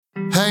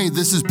Hey,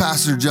 this is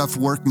Pastor Jeff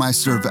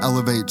Workmeister of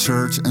Elevate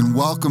Church, and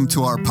welcome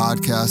to our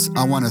podcast.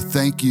 I want to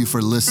thank you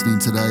for listening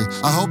today.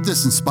 I hope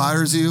this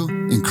inspires you,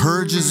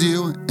 encourages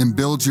you, and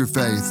builds your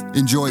faith.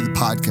 Enjoy the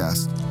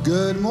podcast.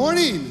 Good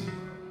morning.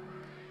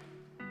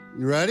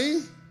 You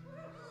ready?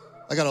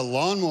 I got a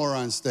lawnmower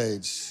on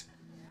stage.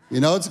 You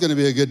know it's going to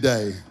be a good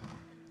day,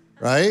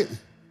 right?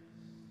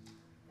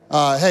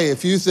 Hey, a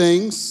few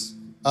things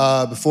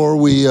before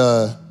we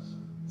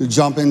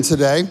jump in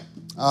today.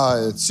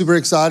 It's super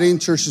exciting.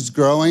 Church is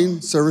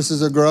growing.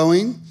 Services are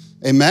growing.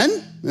 Amen?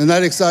 Isn't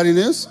that exciting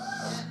news?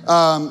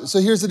 So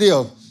here's the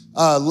deal.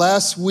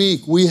 Last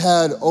week, we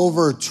had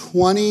over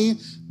 20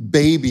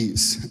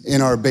 babies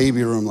in our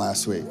baby room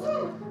last week.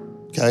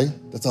 Okay?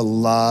 That's a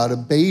lot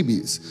of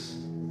babies.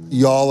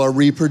 Y'all are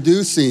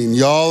reproducing.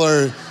 Y'all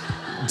are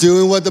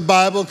doing what the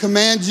Bible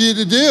commands you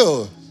to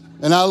do.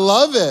 And I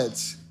love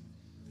it.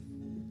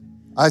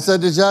 I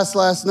said to Jess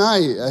last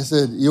night, I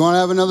said, you want to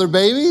have another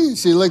baby?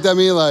 She looked at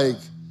me like,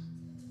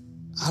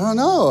 I don't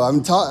know.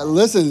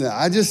 Listen,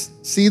 I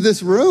just see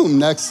this room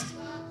next.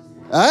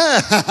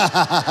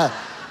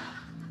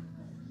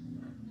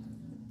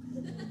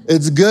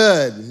 It's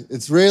good.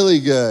 It's really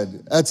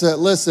good. That's it.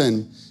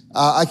 Listen,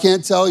 I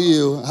can't tell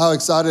you how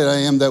excited I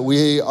am that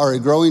we are a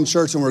growing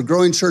church, and we're a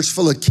growing church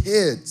full of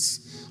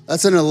kids.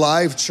 That's an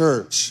alive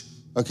church,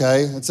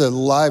 okay? It's a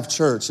live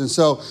church. And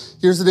so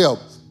here's the deal.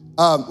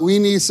 We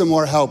need some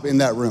more help in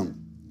that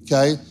room,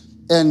 okay?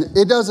 And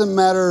it doesn't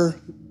matter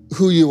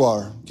who you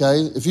are,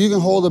 okay? If you can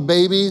hold a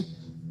baby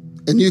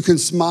and you can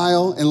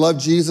smile and love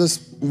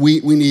Jesus, we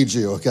need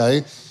you,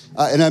 okay?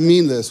 And I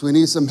mean this, we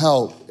need some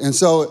help. And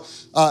so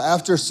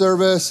after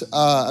service,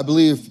 I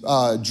believe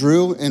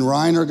Drew and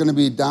Ryan are gonna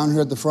be down here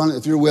at the front.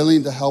 If you're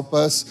willing to help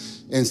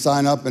us and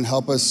sign up and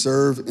help us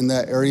serve in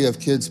that area of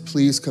kids,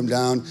 please come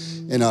down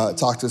and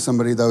talk to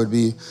somebody. That would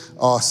be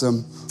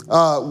awesome.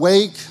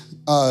 Wake,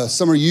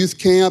 summer youth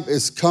camp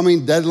is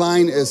coming.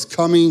 Deadline is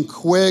coming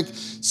quick.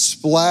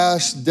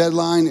 Splash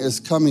deadline is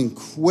coming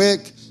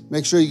quick.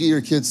 Make sure you get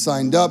your kids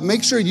signed up.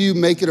 Make sure you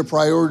make it a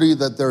priority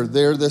that they're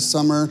there this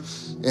summer,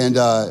 and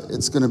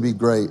it's going to be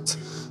great.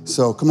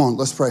 So come on,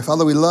 let's pray.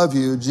 Father, we love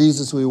you.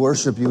 Jesus, we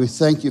worship you. We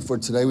thank you for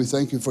today. We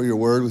thank you for your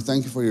word. We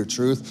thank you for your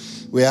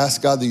truth. We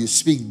ask, God, that you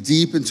speak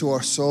deep into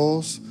our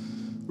souls.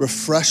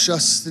 Refresh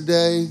us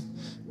today.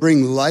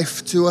 Bring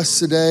life to us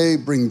today.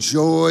 Bring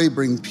joy,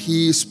 bring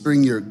peace,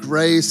 bring your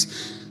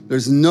grace.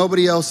 There's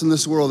nobody else in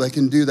this world that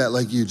can do that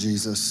like you,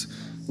 Jesus.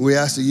 We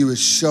ask that you would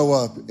show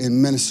up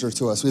and minister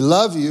to us. We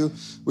love you.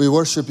 We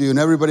worship you. And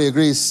everybody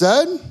agrees.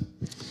 Said?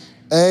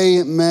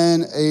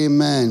 Amen,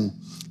 amen.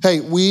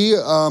 Hey, we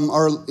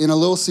are in a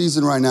little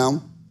season right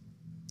now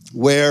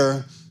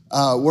where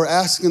we're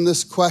asking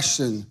this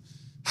question.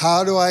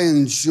 How do I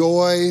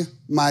enjoy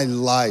my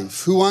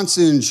life? Who wants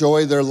to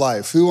enjoy their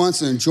life? Who wants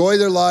to enjoy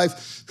their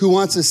life? Who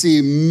wants to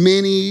see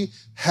many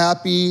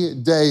happy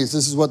days?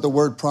 This is what the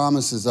word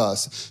promises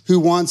us. Who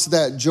wants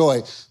that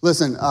joy?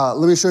 Listen,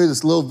 let me show you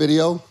this little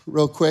video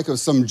real quick of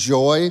some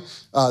joy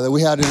that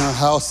we had in our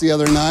house the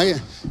other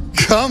night.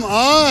 Come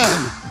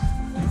on.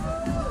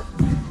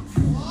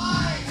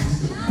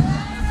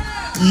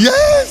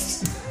 Yes.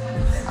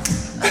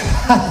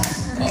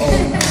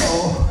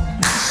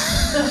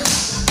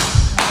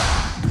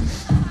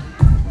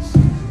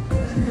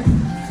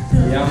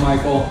 Yeah,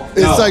 Michael.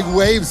 It's like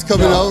waves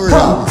coming over him.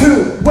 Come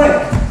to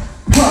wait.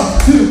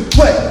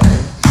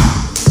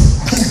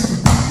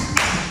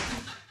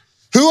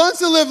 Who wants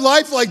to live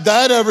life like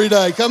that every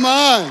day? Come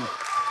on.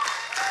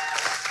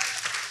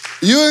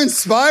 You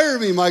inspire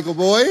me, Michael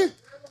boy.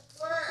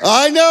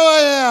 I know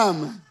I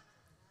am.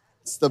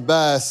 It's the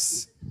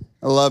best.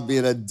 I love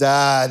being a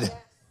dad.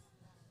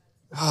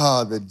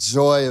 Oh, the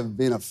joy of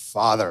being a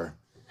father.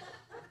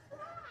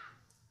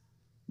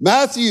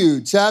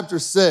 Matthew chapter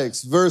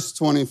 6, verse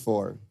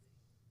 24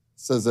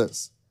 says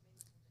this.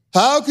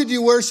 How could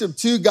you worship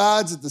two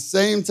gods at the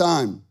same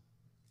time?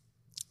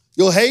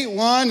 You'll hate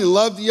one and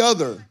love the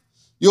other.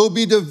 You'll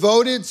be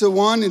devoted to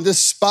one and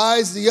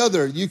despise the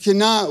other. You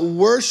cannot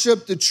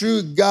worship the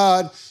true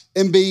God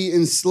and be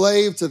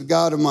enslaved to the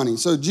God of money.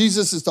 So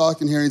Jesus is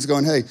talking here. He's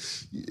going, hey,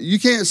 you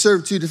can't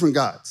serve two different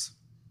gods.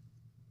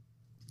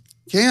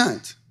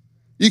 Can't.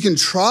 You can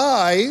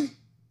try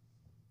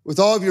with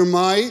all of your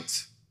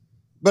might,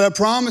 but I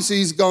promise you,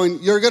 he's going,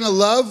 you're going to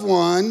love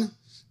one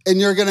and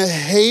you're going to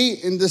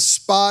hate and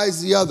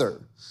despise the other.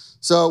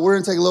 So we're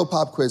going to take a little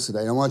pop quiz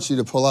today. I want you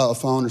to pull out a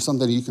phone or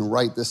something you can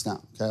write this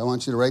down. Okay, I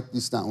want you to write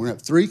these down. We're going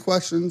to have 3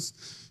 questions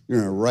you're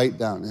going to write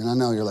down. And I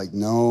know you're like,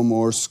 no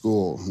more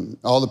school.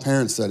 All the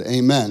parents said,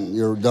 amen,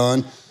 you're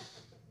done.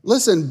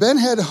 Listen, Ben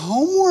had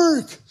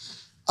homework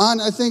on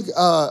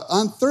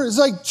Thursday. It's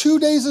like 2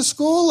 days of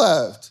school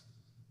left.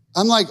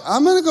 I'm like,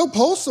 I'm going to go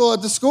postal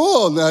at the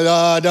school.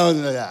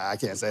 I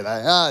can't say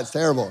that. It's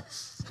terrible.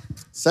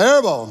 It's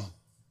terrible.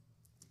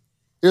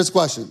 Here's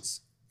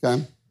questions,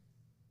 okay?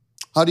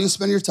 How do you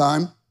spend your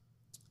time?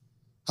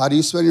 How do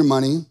you spend your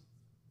money?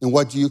 And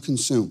what do you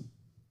consume?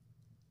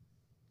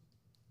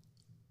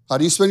 How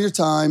do you spend your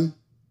time?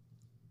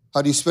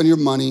 How do you spend your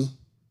money?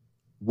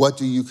 What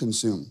do you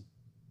consume?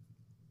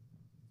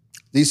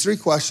 These three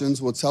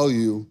questions will tell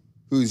you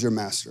who's your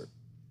master.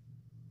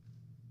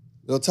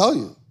 It'll tell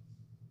you.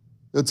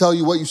 It'll tell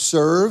you what you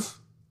serve,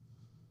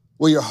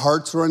 what your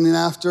heart's running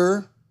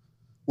after,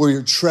 where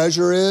your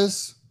treasure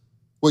is,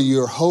 what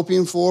you're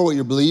hoping for, what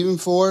you're believing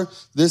for.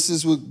 This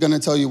is going to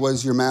tell you what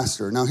is your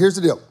master. Now, here's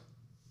the deal.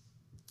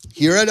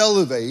 Here at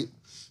Elevate,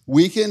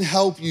 we can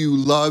help you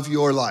love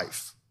your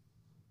life.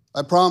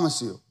 I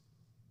promise you.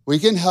 We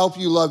can help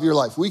you love your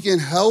life. We can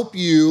help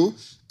you,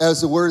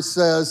 as the word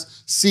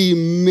says, see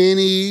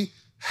many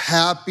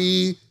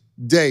happy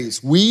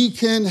days. We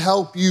can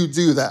help you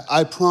do that.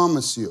 I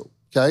promise you,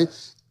 okay?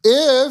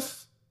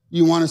 If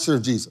you want to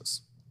serve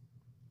Jesus.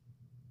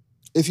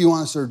 If you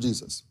want to serve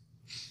Jesus.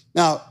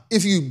 Now,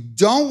 if you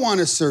don't want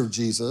to serve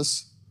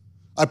Jesus,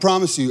 I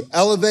promise you,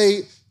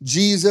 Elevate,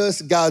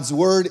 Jesus, God's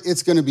word,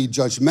 it's going to be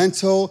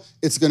judgmental,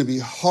 it's going to be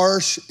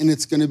harsh, and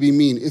it's going to be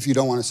mean if you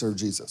don't want to serve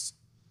Jesus.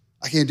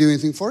 I can't do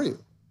anything for you.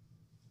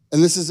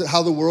 And this is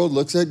how the world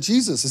looks at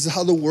Jesus. This is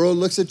how the world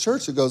looks at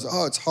church. It goes,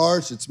 oh, it's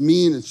harsh, it's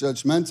mean, it's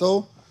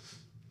judgmental.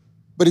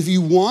 But if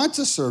you want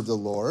to serve the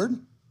Lord,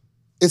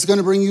 it's going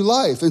to bring you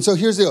life. And so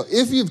here's the deal.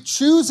 If you've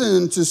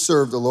chosen to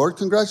serve the Lord,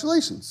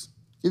 congratulations.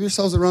 Give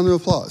yourselves a round of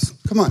applause.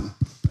 Come on.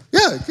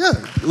 Yeah.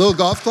 A little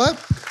golf clap.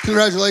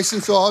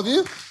 Congratulations to all of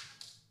you.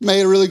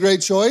 Made a really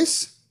great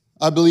choice.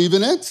 I believe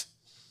in it.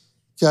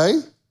 Okay?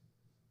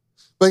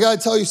 But I got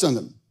to tell you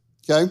something.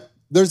 Okay?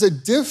 There's a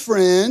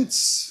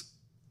difference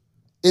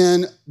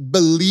in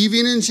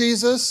believing in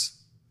Jesus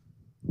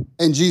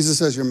and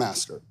Jesus as your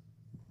master.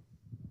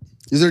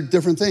 These are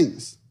different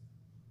things.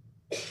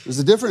 There's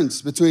a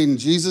difference between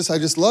Jesus, I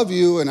just love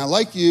you and I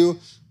like you,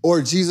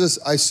 or Jesus,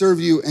 I serve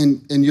you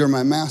and you're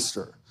my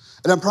master.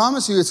 And I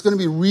promise you, it's going to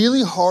be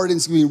really hard and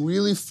it's going to be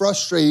really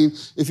frustrating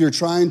if you're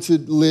trying to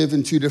live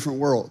in two different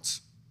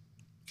worlds,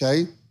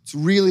 okay? It's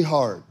really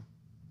hard,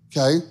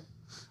 okay?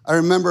 I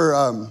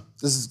remember,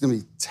 this is going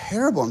to be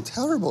terrible. I'm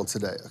terrible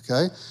today,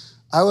 okay?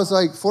 I was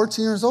like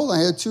 14 years old. I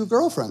had two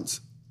girlfriends.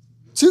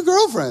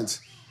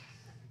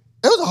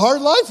 It was a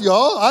hard life,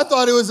 y'all. I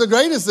thought it was the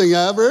greatest thing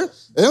ever. It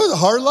was a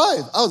hard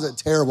life. I was a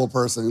terrible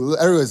person.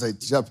 Everybody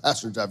say,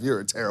 Pastor Jeff,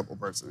 you're a terrible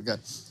person,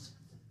 okay?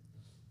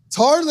 It's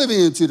hard living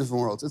in two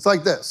different worlds. It's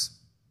like this,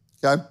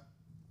 okay?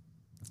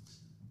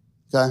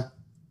 Okay?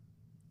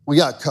 We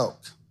got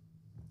Coke,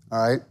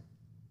 all right?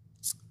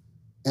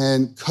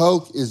 And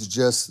Coke is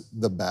just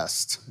the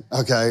best,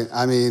 okay?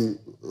 I mean,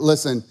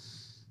 listen,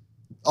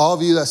 all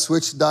of you that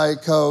switched to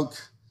Diet Coke,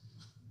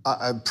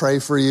 I pray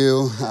for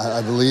you.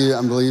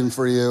 I'm believing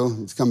for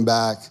you to come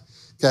back,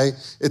 okay?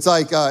 It's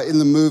like in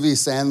the movie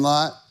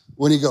Sandlot,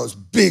 when he goes,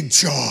 Big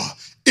Chaw,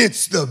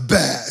 it's the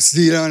best,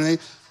 you know what I mean?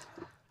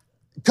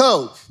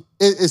 Coke,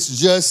 it's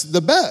just the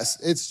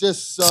best. It's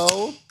just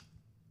so,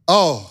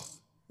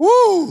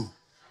 woo.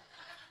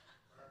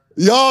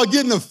 Y'all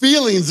getting the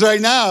feelings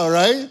right now,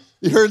 right?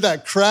 You heard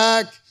that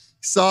crack,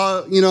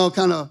 saw,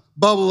 kind of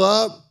bubble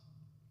up.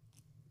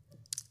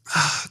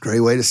 Great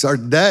way to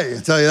start the day,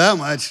 I'll tell you that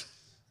much,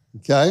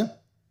 okay?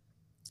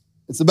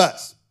 It's the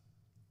best.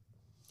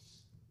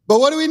 But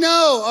what do we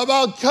know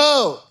about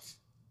Coke?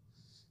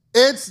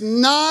 It's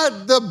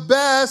not the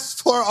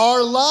best for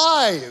our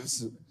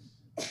lives,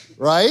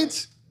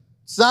 right?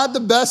 It's not the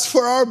best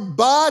for our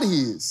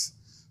bodies.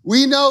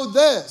 We know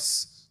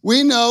this.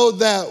 We know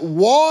that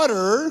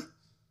water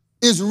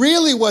is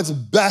really what's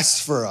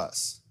best for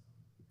us,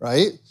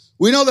 right?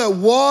 We know that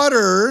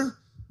water,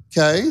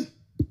 okay?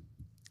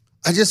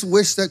 I just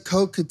wish that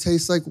Coke could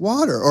taste like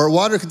water, or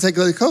water could taste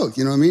like Coke,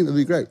 you know what I mean? That'd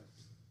be great.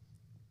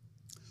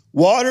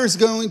 Water is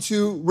going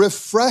to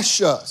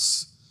refresh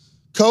us.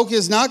 Coke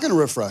is not going to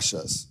refresh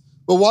us,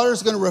 but water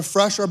is going to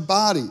refresh our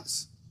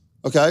bodies,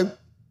 okay?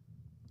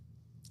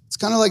 It's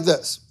kind of like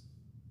this.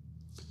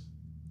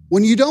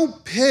 When you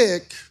don't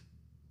pick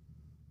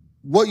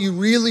what you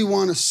really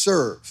want to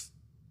serve,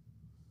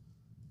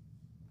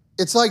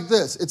 it's like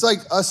this. It's like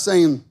us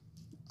saying,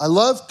 I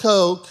love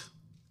Coke,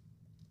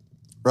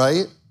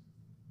 right?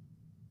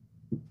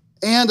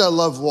 And I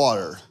love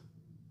water.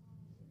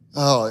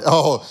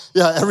 Oh,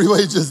 yeah,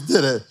 everybody just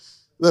did it.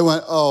 They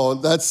went, oh,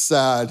 that's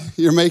sad.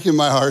 You're making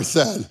my heart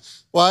sad.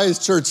 Why is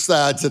church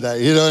sad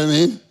today? You know what I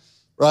mean?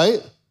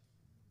 Right?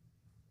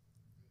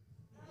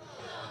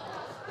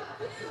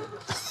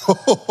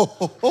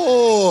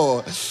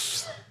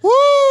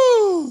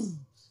 Woo!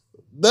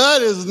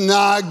 That is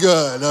not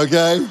good,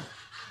 okay?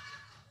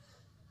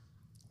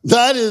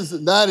 That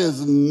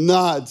is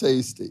not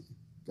tasty,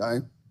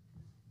 okay?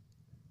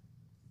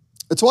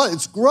 It's what?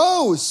 It's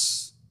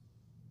gross,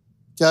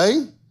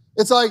 okay?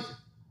 It's like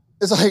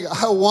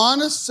I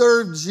want to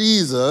serve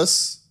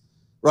Jesus,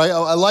 right?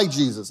 I like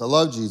Jesus. I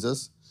love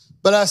Jesus.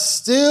 But I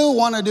still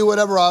want to do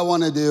whatever I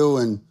want to do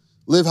and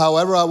live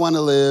however I want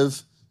to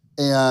live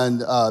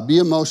and be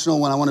emotional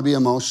when I want to be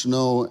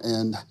emotional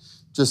and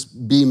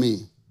just be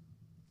me,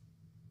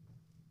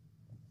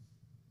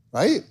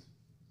 right?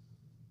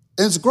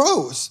 And it's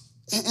gross.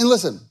 And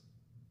listen,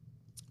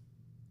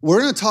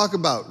 we're going to talk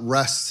about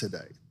rest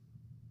today,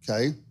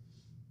 okay?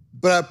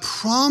 But I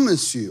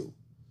promise you,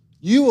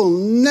 you will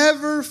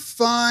never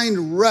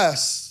find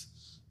rest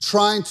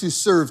trying to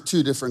serve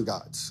two different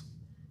gods.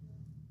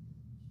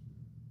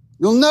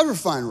 You'll never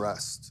find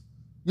rest.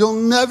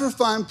 You'll never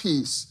find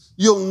peace.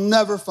 You'll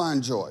never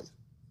find joy.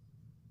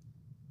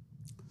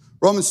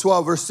 Romans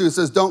 12, verse 2, it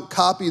says, don't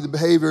copy the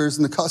behaviors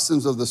and the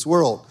customs of this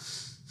world,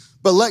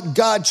 but let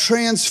God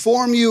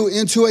transform you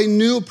into a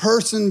new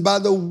person by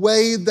the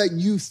way that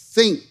you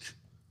think.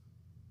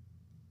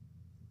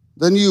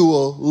 Then you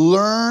will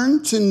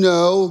learn to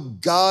know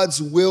God's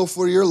will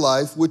for your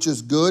life, which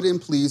is good and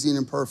pleasing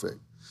and perfect.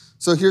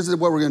 So here's what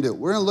we're going to do.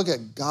 We're going to look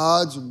at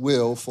God's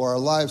will for our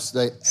lives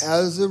today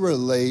as it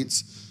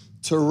relates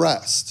to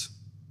rest,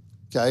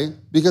 okay?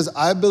 Because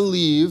I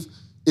believe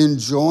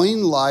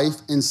enjoying life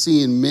and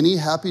seeing many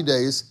happy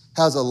days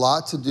has a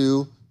lot to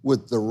do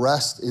with the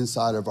rest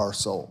inside of our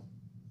soul,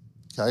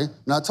 okay? I'm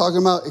not talking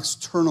about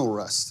external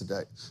rest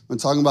today. I'm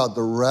talking about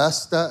the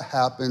rest that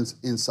happens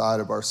inside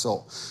of our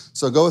soul.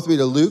 So go with me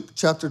to Luke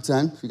chapter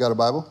 10, if you got a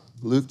Bible.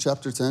 Luke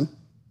chapter 10.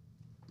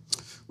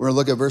 We're going to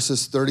look at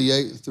verses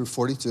 38 through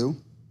 42.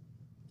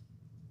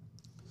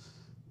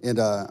 And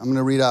I'm going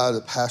to read out of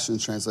the Passion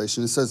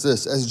Translation. It says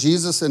this, as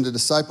Jesus and the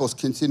disciples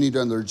continued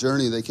on their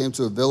journey, they came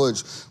to a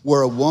village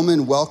where a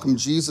woman welcomed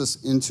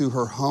Jesus into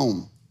her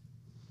home.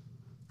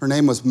 Her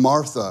name was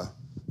Martha,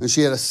 and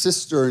she had a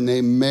sister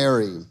named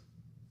Mary.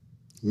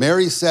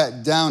 Mary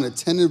sat down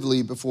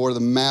attentively before the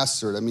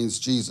master, that means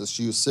Jesus.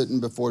 She was sitting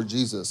before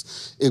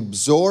Jesus,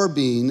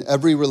 absorbing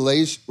every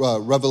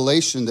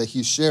revelation that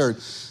he shared.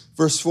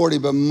 Verse 40,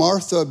 but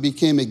Martha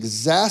became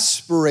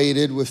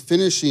exasperated with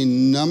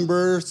finishing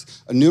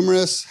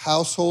numerous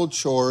household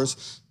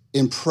chores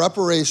in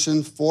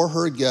preparation for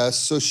her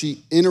guests, so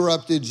she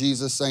interrupted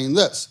Jesus saying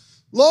this,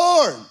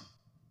 Lord,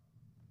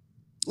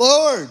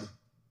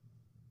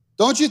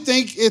 don't you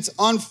think it's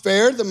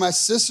unfair that my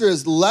sister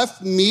has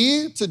left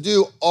me to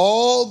do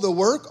all the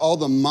work? All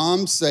the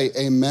moms say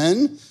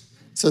amen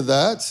to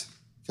that,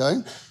 okay?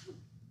 You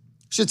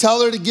should tell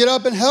her to get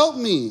up and help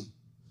me.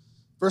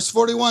 Verse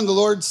 41,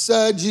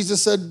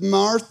 Jesus said,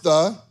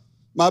 Martha,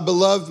 my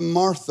beloved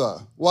Martha,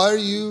 why are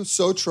you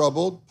so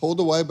troubled, pulled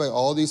away by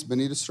all these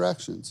many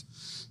distractions?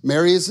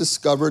 Mary has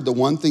discovered the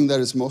one thing that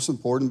is most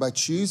important by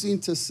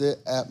choosing to sit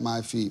at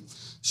my feet.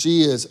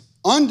 She is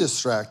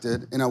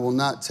undistracted, and I will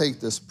not take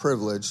this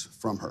privilege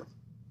from her.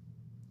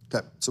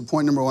 Okay, so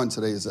point number one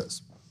today is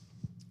this.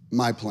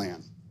 My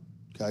plan,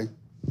 okay?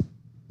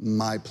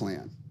 My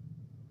plan.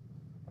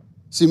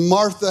 See,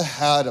 Martha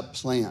had a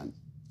plan.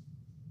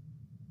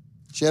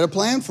 She had a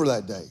plan for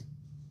that day.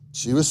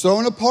 She was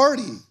throwing a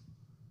party,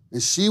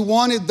 and she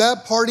wanted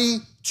that party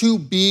to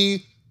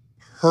be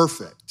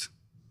perfect,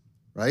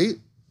 right?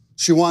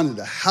 She wanted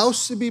the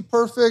house to be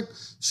perfect.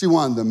 She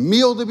wanted the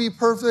meal to be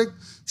perfect.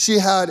 She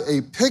had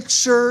a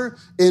picture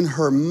in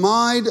her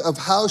mind of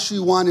how she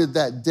wanted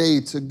that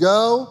day to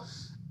go.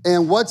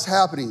 And what's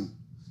happening?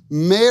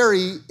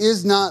 Mary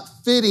is not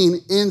fitting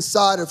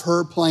inside of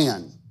her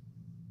plan,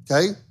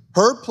 okay?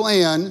 Her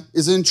plan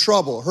is in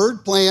trouble. Her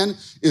plan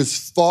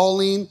is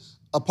falling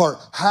apart.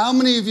 How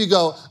many of you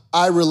go,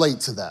 I relate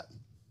to that?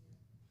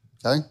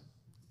 Okay?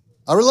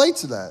 I relate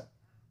to that.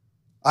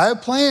 I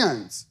have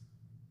plans.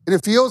 And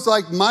it feels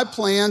like my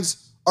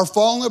plans are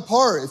falling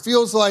apart. It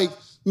feels like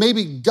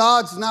maybe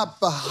God's not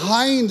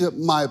behind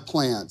my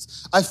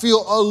plans. I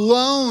feel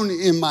alone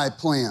in my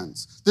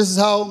plans. This is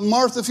how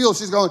Martha feels.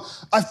 She's going,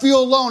 I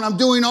feel alone. I'm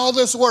doing all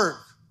this work.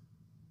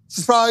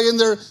 She's probably in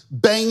there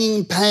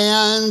banging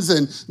pans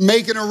and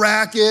making a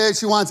racket.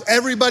 She wants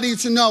everybody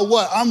to know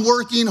what? I'm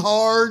working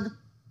hard.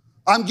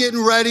 I'm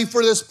getting ready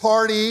for this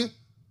party.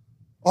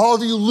 All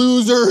of you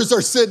losers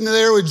are sitting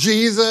there with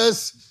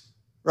Jesus,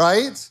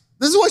 right?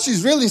 This is what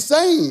she's really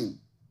saying.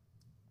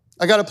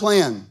 I got a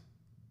plan.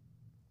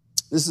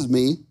 This is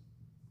me.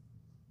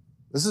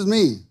 This is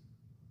me.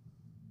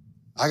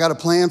 I got a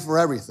plan for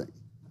everything.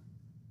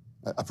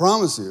 I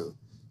promise you.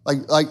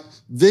 Like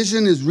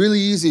vision is really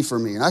easy for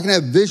me, and I can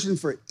have vision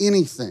for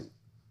anything.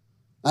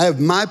 I have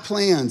my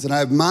plans, and I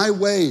have my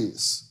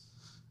ways.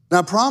 And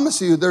I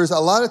promise you, there's a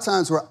lot of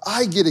times where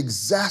I get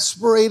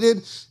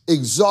exasperated,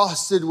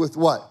 exhausted with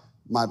what?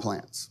 My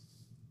plans.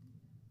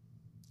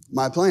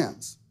 My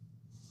plans.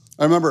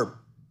 I remember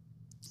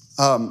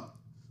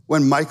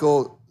when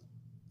Michael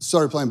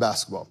started playing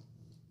basketball.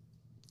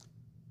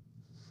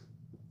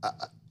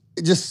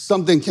 Just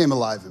something came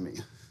alive in me,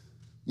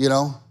 you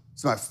know?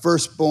 It's my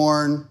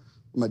firstborn.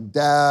 I'm a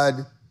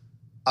dad.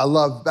 I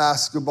love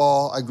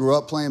basketball. I grew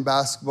up playing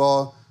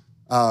basketball.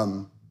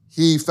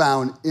 He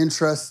found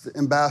interest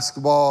in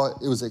basketball.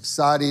 It was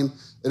exciting.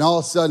 And all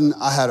of a sudden,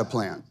 I had a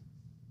plan.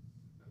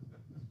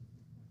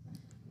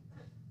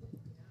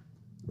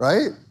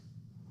 Right?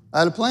 I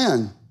had a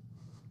plan.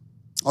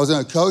 I was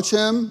going to coach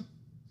him.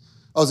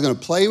 I was going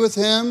to play with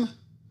him.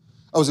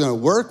 I was going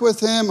to work with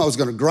him. I was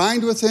going to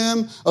grind with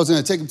him. I was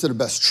going to take him to the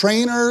best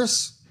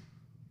trainers.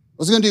 I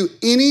was going to do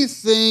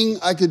anything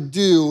I could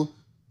do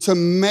to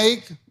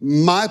make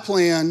my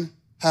plan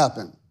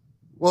happen.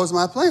 What was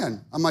my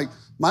plan? I'm like,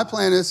 My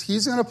plan is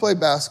he's going to play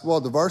basketball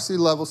at the varsity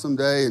level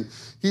someday, and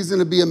he's going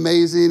to be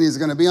amazing. He's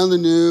going to be on the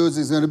news.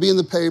 He's going to be in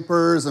the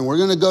papers, and we're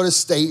going to go to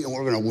state, and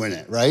we're going to win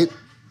it, right?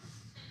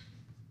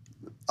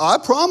 I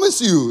promise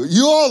you,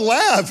 you all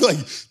laughed. Like,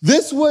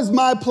 this was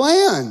my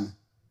plan.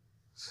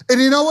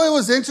 And you know what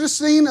was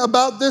interesting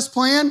about this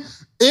plan?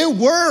 It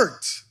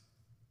worked.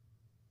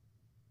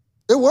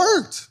 It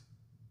worked.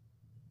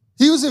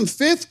 He was in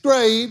 5th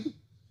grade,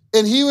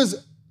 and he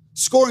was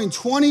scoring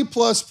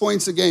 20-plus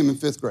points a game in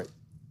 5th grade.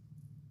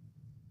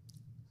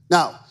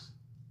 Now,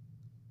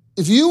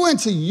 if you went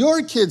to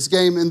your kid's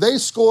game and they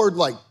scored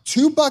like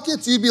 2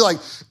 buckets, you'd be like,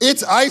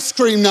 it's ice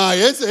cream night.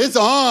 It's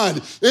on.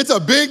 It's a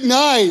big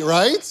night,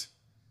 right?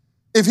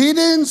 If he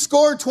didn't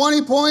score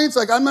 20 points,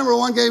 like I remember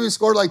one game he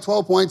scored like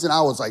 12 points and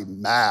I was like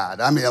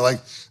mad. I mean, like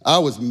I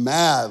was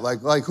mad.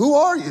 Like who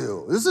are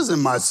you? This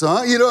isn't my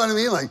son. You know what I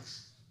mean? Like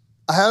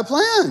I had a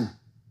plan.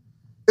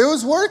 It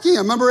was working. I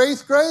remember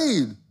 8th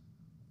grade.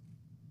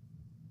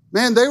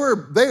 Man, they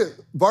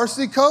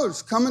varsity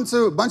coach coming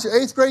to a bunch of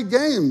 8th grade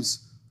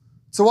games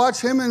to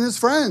watch him and his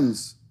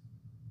friends.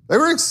 They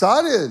were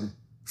excited.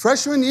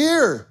 Freshman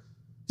year.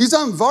 He's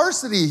on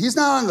varsity. He's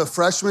not on the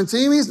freshman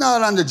team. He's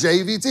not on the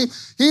JV team.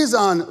 He's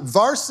on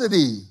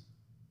varsity.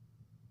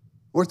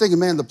 We're thinking,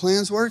 man, the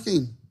plan's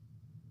working.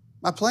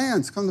 My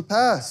plan's come to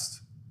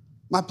pass.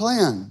 My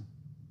plan.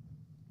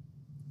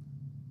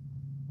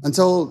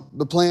 Until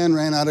the plan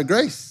ran out of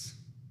grace.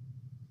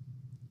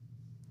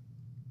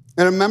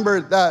 And I remember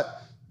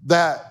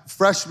that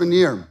freshman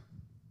year,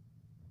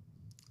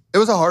 it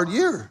was a hard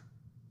year.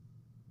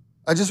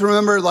 I just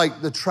remember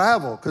like the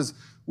travel, because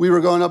we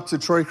were going up to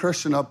Troy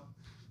Christian up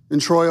in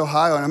Troy,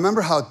 Ohio, and I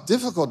remember how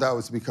difficult that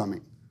was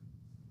becoming.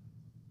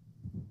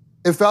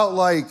 It felt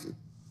like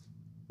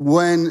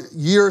when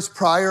years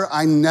prior,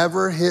 I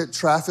never hit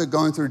traffic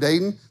going through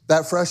Dayton.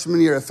 That freshman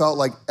year, it felt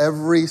like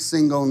every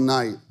single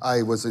night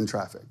I was in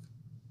traffic.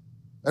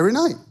 Every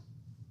night.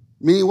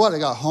 Meaning what? I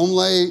got home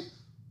late.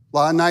 A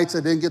lot of nights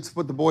I didn't get to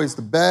put the boys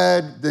to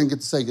bed, didn't get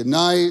to say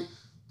goodnight.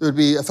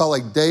 It felt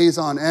like days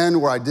on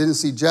end where I didn't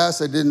see Jess,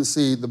 I didn't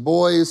see the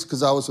boys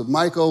because I was with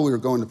Michael, we were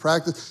going to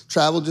practice.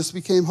 Travel just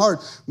became hard.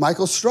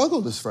 Michael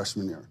struggled his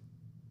freshman year,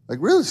 like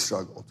really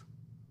struggled.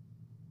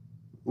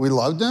 We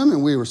loved him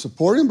and we were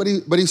supporting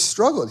him, but he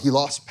struggled. He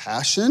lost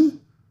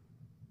passion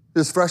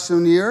his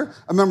freshman year.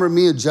 I remember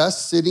me and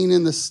Jess sitting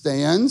in the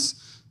stands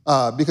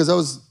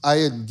because I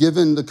had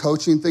given the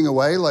coaching thing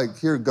away, like,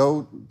 here,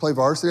 go play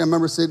varsity. I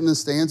remember sitting in the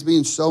stands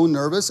being so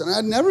nervous, and I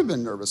had never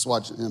been nervous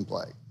watching him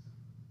play.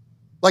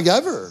 Like,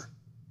 ever.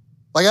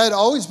 Like, I had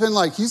always been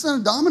like, he's going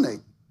to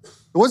dominate.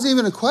 It wasn't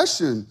even a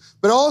question.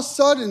 But all of a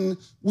sudden,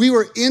 we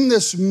were in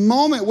this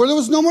moment where there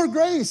was no more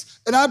grace.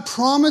 And I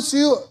promise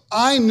you,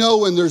 I know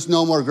when there's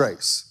no more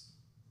grace.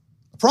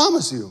 I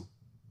promise you.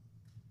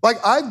 Like,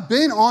 I've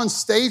been on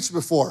stage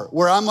before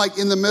where I'm like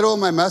in the middle of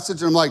my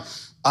message and I'm like,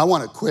 I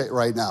want to quit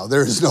right now.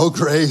 There is no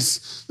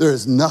grace. There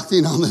is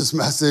nothing on this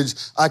message.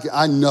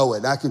 I know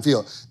it. I can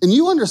feel it. And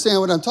you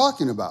understand what I'm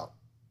talking about.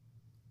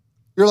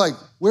 You're like,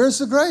 where's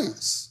the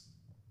grace?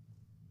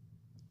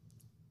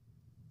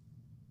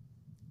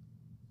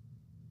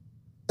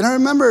 And I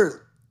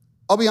remember,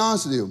 I'll be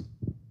honest with you,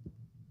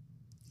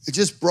 it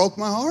just broke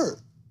my heart.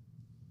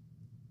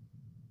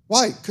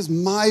 Why? Because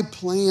my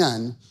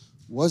plan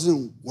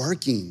wasn't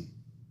working.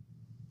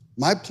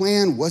 My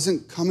plan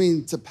wasn't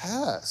coming to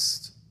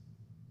pass.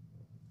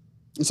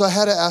 And so I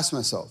had to ask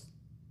myself,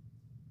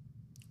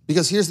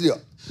 because here's the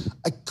deal.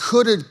 I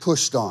could have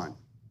pushed on,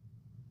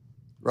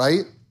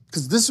 right?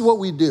 Because this is what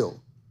we do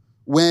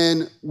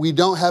when we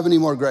don't have any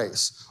more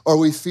grace or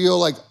we feel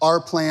like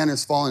our plan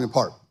is falling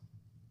apart.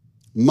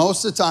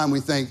 Most of the time we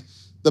think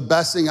the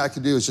best thing I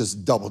could do is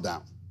just double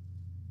down,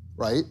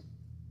 right?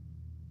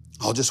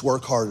 I'll just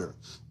work harder.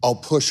 I'll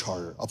push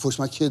harder. I'll push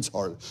my kids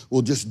harder.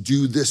 We'll just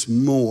do this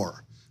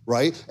more,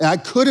 right? And I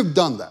could have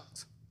done that.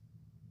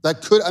 There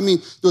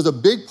was a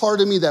big part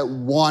of me that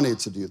wanted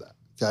to do that,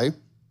 okay?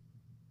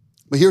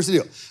 But here's the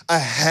deal. I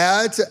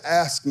had to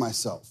ask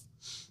myself,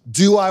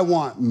 do I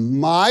want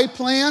my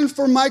plan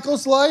for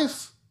Michael's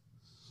life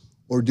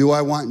or do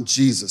I want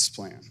Jesus'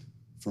 plan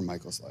for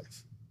Michael's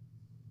life?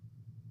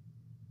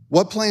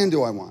 What plan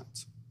do I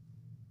want?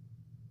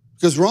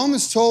 Because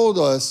Romans told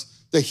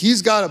us that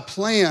he's got a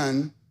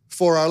plan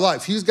for our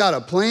life. He's got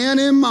a plan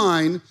in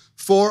mind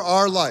for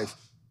our life.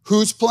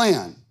 Whose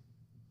plan?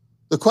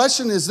 The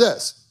question is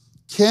this.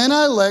 Can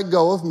I let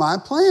go of my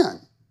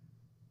plan?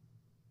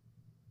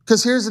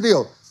 Because here's the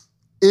deal.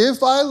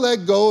 If I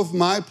let go of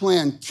my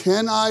plan,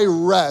 can I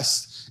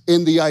rest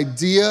in the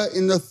idea,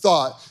 in the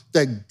thought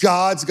that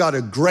God's got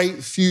a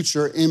great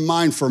future in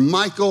mind for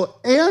Michael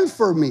and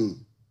for me?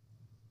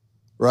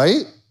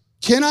 Right?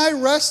 Can I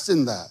rest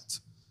in that?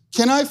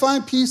 Can I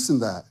find peace in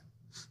that?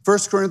 1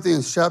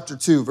 Corinthians chapter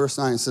 2, verse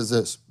 9 says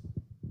this.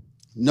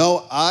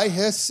 No eye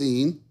has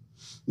seen,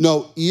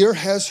 no ear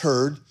has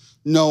heard,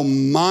 no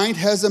mind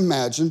has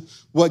imagined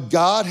what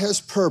God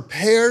has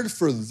prepared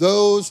for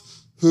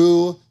those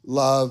who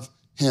love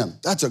him.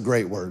 That's a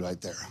great word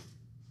right there.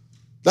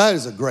 That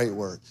is a great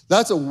word.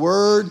 That's a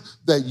word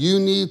that you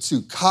need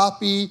to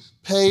copy,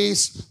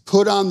 paste,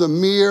 put on the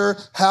mirror,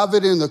 have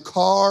it in the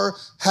car,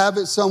 have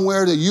it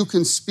somewhere that you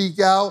can speak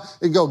out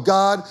and go,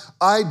 God,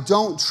 I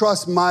don't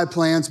trust my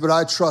plans, but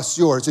I trust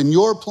yours. And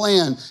your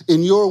plan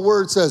in your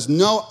word says,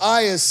 no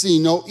eye has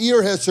seen, no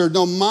ear has heard,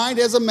 no mind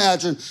has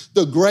imagined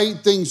the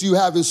great things you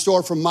have in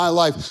store for my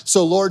life.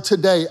 So Lord,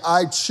 today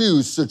I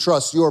choose to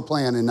trust your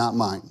plan and not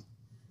mine.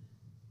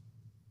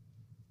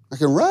 I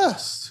can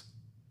rest.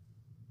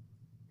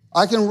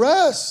 I can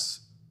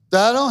rest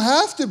that I don't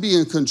have to be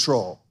in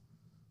control.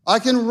 I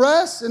can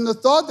rest in the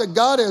thought that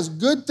God has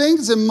good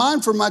things in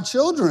mind for my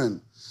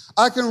children.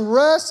 I can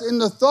rest in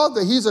the thought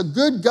that he's a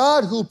good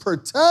God who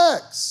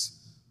protects.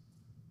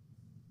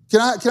 Can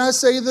I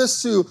say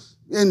this to,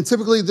 and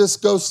typically this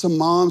goes to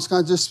moms, can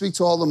I just speak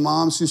to all the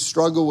moms who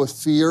struggle with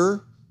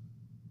fear?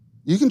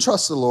 You can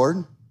trust the Lord.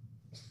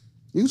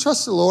 You can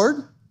trust the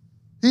Lord.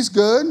 He's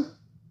good.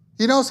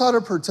 He knows how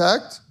to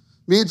protect.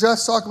 Me and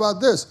Jess talk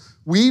about this.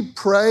 We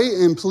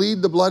pray and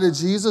plead the blood of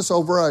Jesus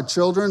over our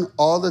children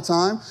all the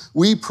time.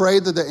 We pray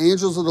that the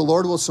angels of the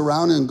Lord will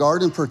surround and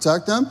guard and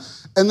protect them.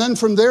 And then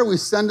from there, we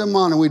send them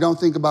on and we don't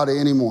think about it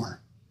anymore.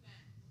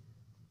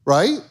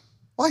 Right?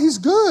 Why? He's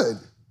good.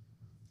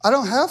 I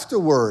don't have to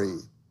worry.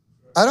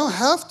 I don't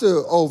have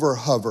to over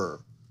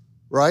hover.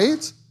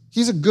 Right?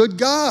 He's a good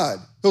God.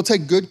 He'll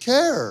take good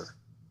care.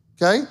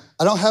 Okay?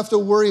 I don't have to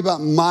worry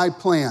about my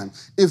plan.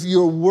 If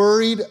you're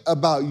worried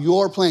about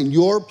your plan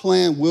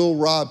will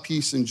rob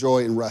peace and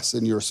joy and rest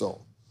in your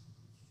soul.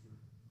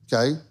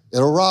 Okay?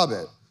 It'll rob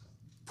it.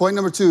 Point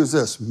number 2 is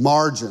this,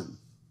 margin.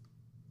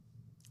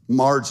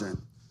 Margin.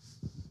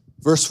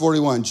 Verse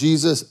 41,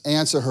 Jesus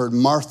answered her,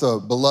 Martha,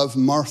 beloved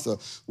Martha,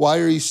 why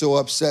are you so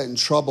upset and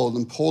troubled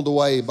and pulled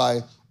away by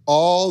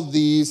all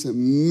these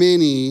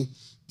many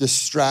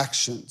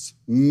distractions?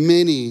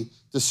 Many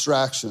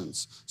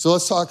distractions. So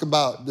let's talk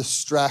about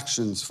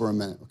distractions for a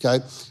minute, okay?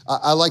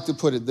 I like to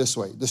put it this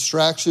way.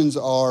 Distractions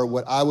are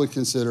what I would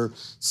consider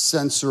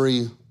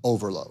sensory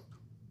overload.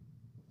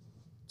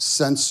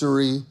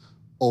 Sensory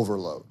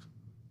overload.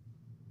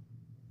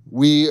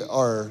 We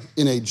are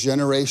in a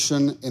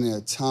generation, in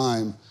a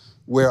time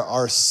where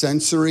our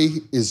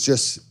sensory is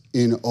just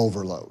in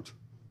overload.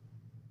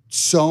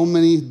 So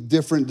many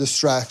different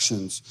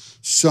distractions,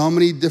 so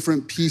many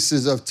different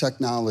pieces of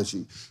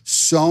technology,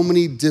 so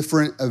many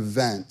different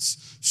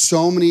events,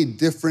 so many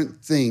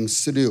different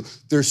things to do.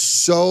 There's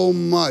so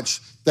much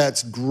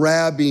that's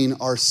grabbing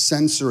our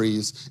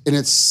sensories, and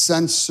it's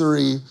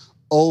sensory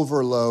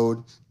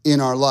overload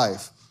in our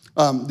life.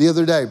 The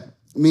other day,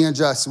 me and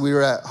Jess, we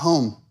were at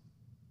home,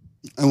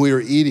 and we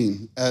were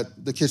eating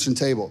at the kitchen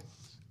table,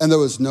 and there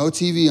was no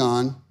TV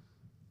on.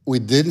 We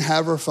didn't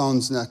have our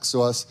phones next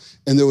to us,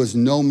 and there was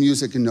no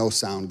music and no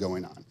sound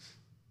going on.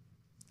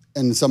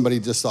 And somebody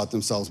just thought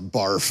themselves,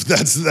 barf,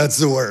 that's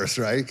the worst,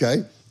 right?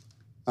 Okay,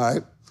 all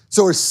right.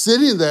 So we're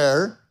sitting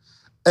there,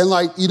 and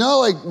like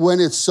when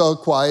it's so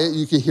quiet,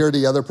 you can hear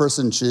the other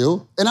person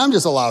chew. And I'm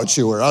just a loud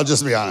chewer, I'll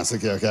just be honest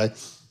with you, okay?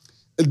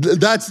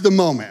 That's the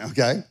moment,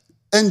 okay?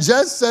 And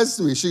Jess says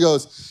to me, she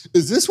goes,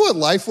 is this what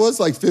life was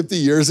like 50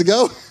 years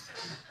ago?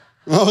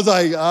 I was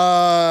like,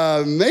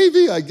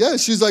 maybe, I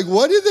guess. She's like,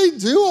 what did they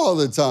do all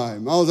the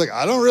time? I was like,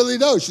 I don't really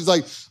know. She's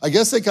like, I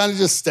guess they kind of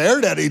just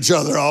stared at each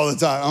other all the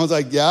time. I was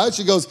like, yeah.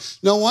 She goes,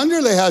 no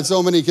wonder they had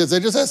so many kids.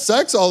 They just had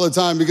sex all the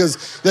time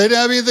because they didn't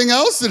have anything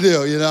else to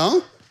do, you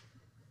know?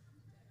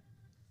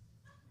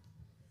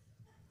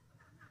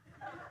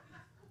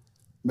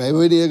 Maybe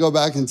we need to go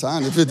back in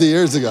time to 50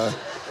 years ago.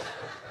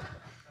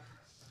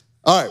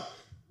 All right.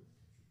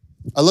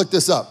 I looked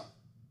this up.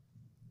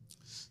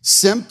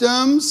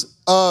 Symptoms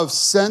of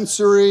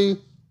sensory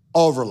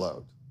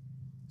overload.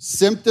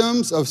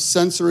 Symptoms of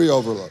sensory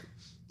overload.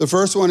 The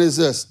first one is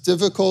this,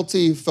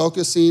 difficulty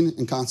focusing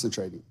and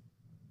concentrating.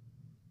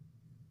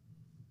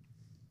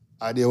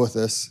 I deal with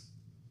this.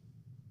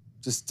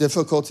 Just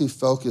difficulty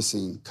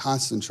focusing,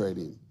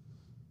 concentrating.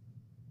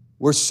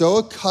 We're so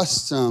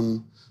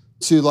accustomed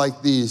to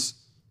like these,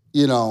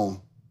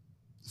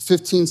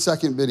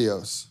 15-second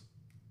videos.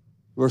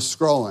 We're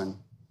scrolling.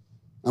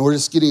 And we're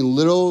just getting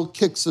little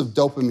kicks of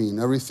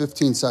dopamine every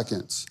 15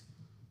 seconds,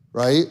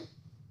 right?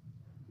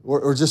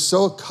 We're just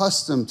so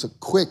accustomed to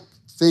quick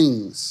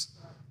things,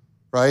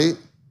 right?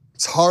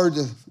 It's hard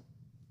to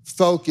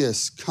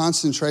focus,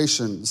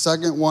 concentration. The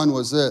second one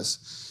was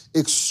this,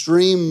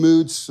 extreme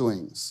mood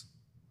swings.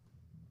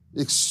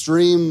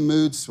 Extreme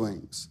mood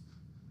swings.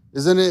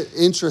 Isn't it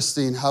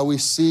interesting how we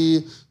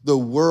see the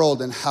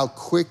world and how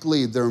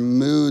quickly their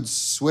moods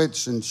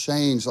switch and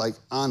change like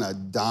on a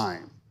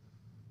dime?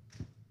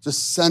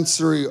 Just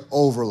sensory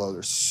overload.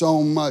 There's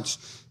so much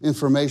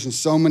information,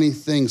 so many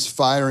things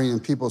firing in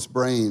people's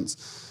brains.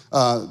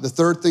 The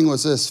third thing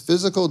was this,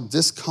 physical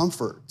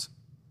discomfort.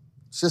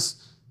 It's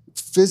just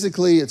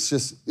physically, it's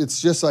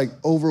just like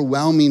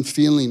overwhelming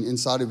feeling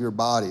inside of your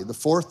body. The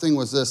fourth thing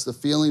was this, the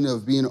feeling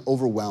of being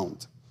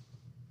overwhelmed.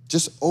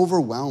 Just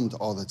overwhelmed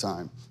all the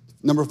time.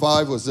 Number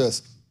 5 was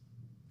this,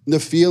 The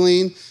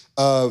feeling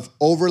of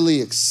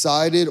overly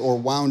excited or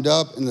wound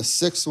up. And the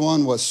sixth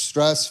one was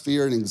stress,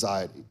 fear, and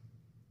anxiety.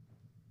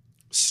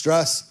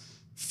 Stress,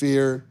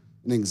 fear,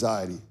 and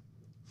anxiety.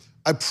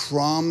 I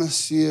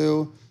promise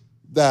you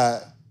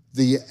that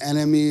the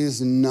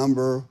enemy's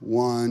number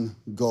one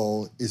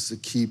goal is to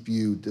keep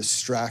you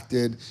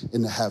distracted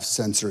and to have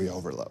sensory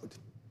overload.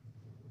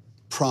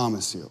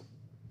 Promise you.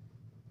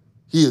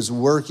 He is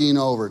working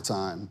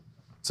overtime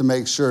to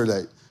make sure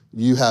that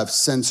you have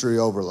sensory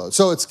overload.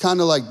 So it's kind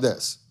of like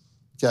this,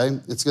 okay?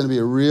 It's gonna be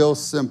a real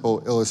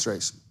simple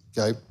illustration,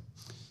 okay?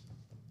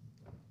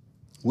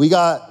 We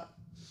got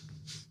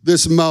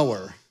this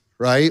mower,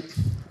 right?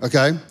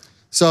 Okay?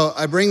 So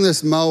I bring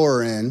this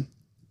mower in,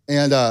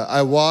 and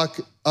I walk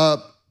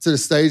up to the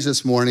stage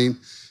this morning,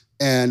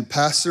 and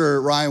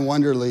Pastor Ryan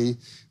Wonderly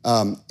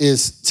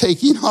is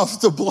taking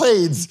off the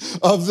blades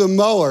of the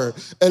mower.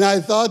 And I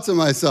thought to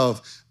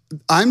myself,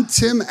 I'm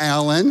Tim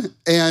Allen,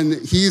 and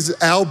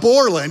he's Al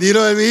Borland. You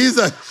know what I mean?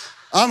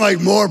 I'm like,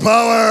 more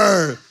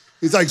power.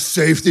 He's like,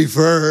 safety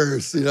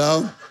first, you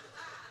know?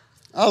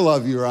 I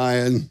love you,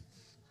 Ryan.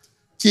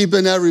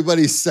 Keeping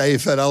everybody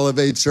safe at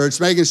Elevate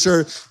Church, making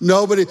sure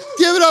nobody,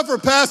 give it up for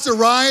Pastor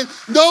Ryan.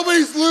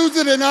 Nobody's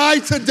losing an eye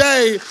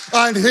today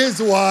on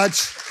his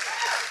watch.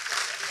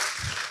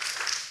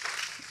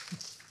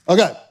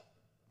 Okay,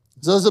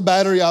 so it's a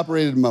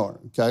battery-operated mower,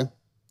 okay?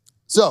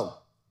 So,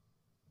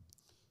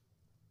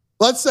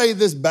 let's say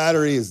this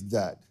battery is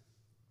dead,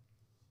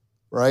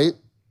 right?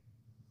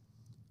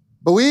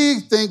 But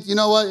we think, you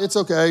know what, it's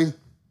okay.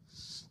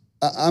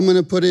 I'm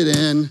gonna put it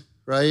in,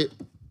 right?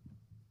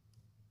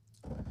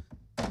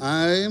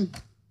 I'm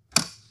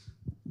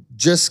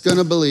just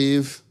gonna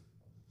believe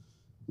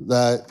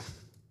that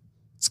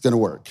it's gonna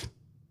work.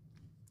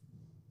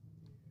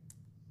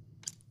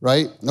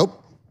 Right?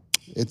 Nope,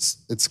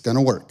 it's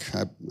gonna work.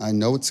 I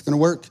know it's gonna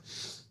work.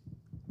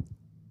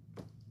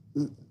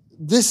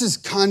 This is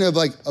kind of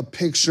like a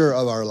picture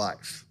of our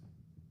life.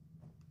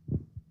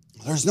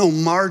 There's no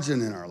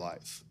margin in our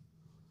life.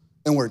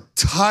 And we're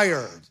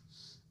tired,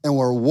 and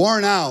we're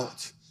worn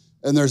out,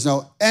 and there's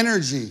no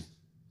energy.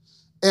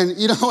 And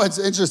you know what's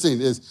interesting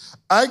is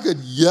I could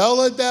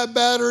yell at that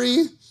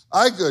battery.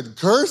 I could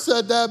curse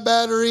at that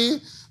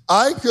battery.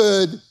 I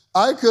could,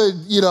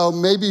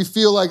 maybe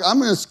feel like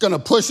I'm just gonna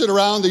push it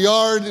around the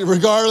yard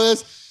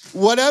regardless.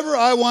 Whatever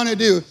I wanna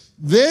do.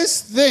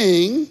 This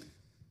thing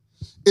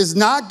is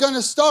not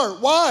gonna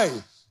start. Why?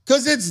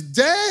 Because it's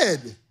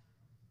dead.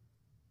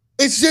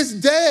 It's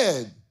just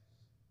dead.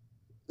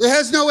 It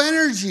has no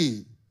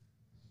energy.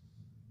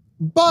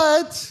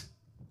 But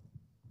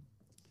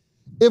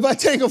if I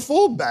take a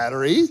full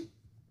battery,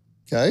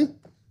 okay,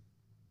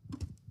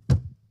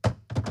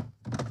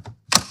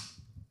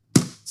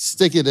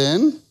 stick it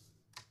in.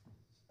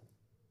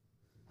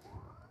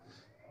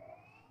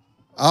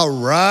 All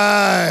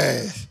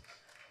right.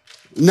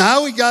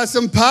 Now we got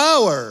some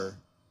power,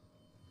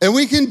 and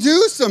we can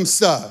do some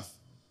stuff,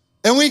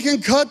 and we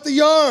can cut the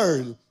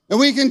yard, and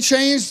we can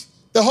change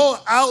the whole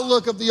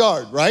outlook of the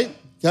yard, right?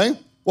 Okay?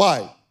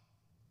 Why?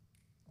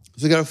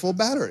 Because we got a full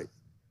battery.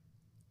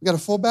 We got a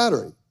full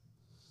battery.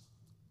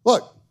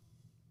 Look,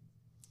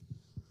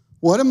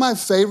 one of my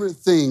favorite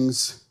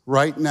things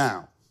right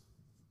now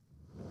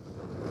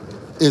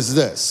is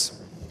this.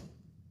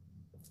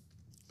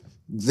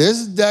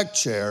 This deck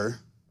chair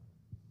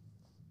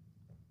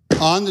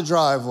on the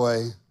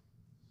driveway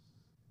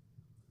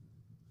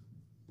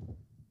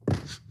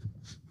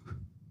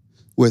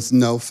with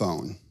no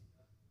phone.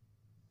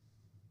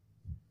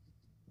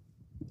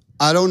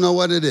 I don't know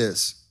what it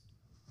is.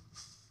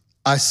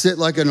 I sit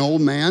like an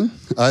old man.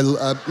 I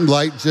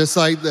like just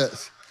like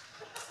this.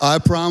 I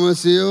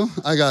promise you,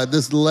 I got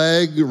this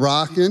leg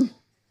rocking.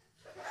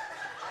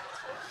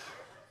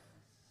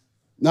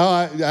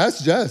 No,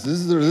 that's Jess.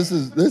 This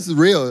is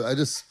real. I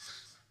just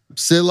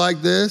sit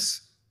like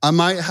this. I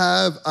might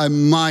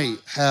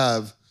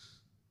have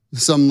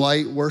some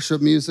light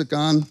worship music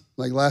on.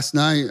 Like last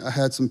night, I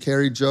had some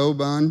Carrie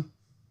Job on,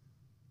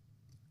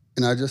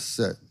 and I just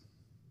sit.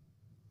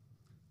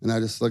 And I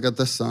just look at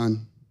the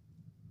sun,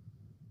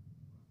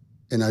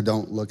 and I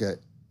don't look at,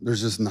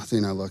 there's just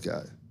nothing I look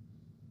at.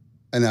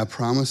 And I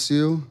promise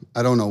you,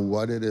 I don't know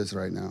what it is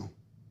right now,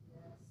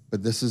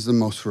 but this is the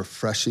most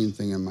refreshing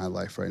thing in my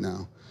life right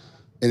now.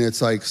 And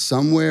it's like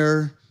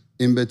somewhere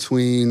in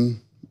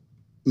between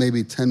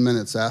maybe 10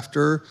 minutes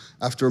after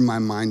my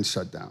mind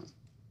shut down.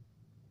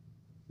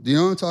 Do you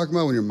know what I'm talking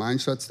about when your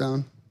mind shuts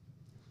down?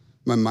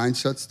 My mind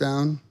shuts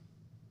down,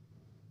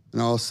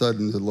 and all of a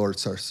sudden the Lord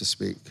starts to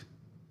speak.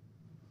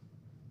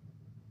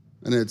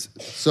 And it's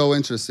so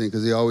interesting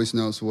because he always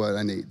knows what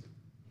I need.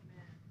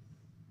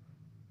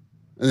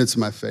 And it's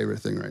my favorite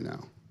thing right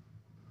now.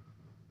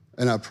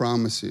 And I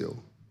promise you,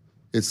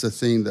 it's the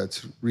thing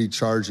that's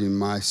recharging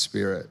my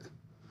spirit,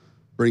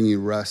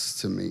 bringing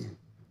rest to me,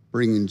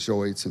 bringing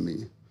joy to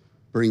me,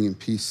 bringing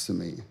peace to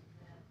me.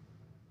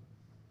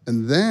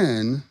 And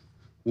then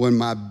when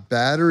my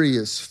battery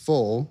is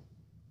full,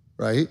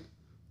 right?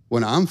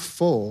 When I'm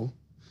full,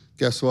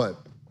 guess what?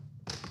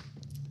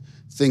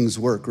 things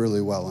work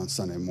really well on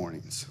Sunday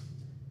mornings.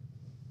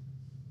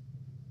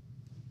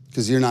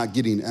 Because you're not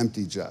getting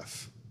empty,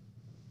 Jeff.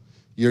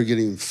 You're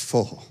getting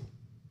full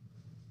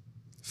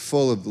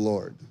of the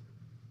Lord,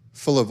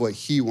 full of what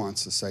he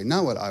wants to say,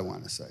 not what I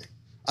want to say.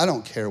 I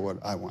don't care what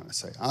I want to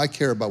say. I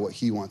care about what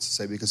he wants to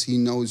say because he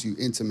knows you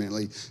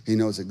intimately. He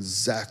knows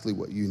exactly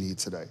what you need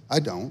today. I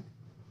don't,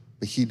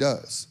 but he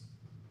does.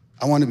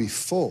 I want to be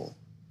full.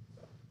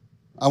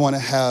 I want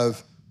to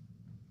have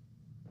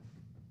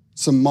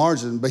some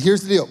margin, but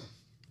here's the deal.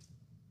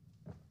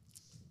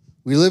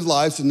 We live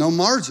lives with no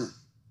margin.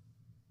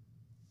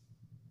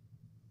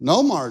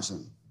 No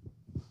margin.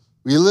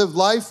 We live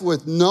life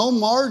with no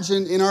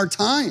margin in our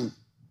time.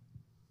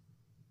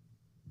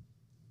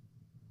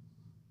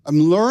 I'm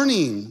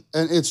learning,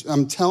 and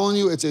I'm telling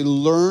you, it's a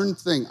learned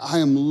thing. I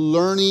am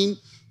learning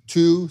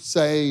to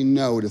say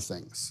no to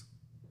things.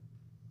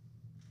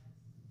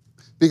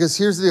 Because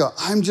here's the deal,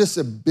 I'm just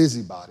a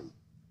busybody.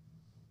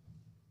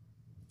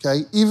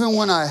 Okay? Even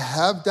when I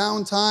have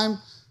downtime,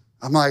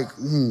 I'm like,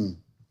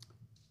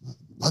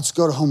 let's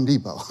go to Home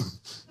Depot.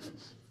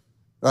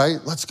 Right?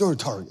 Let's go to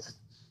Target.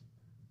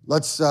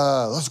 Let's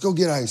go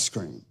get ice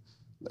cream.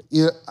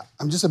 You know,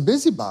 I'm just a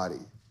busybody.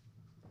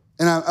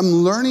 And I'm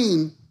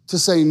learning to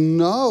say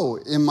no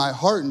in my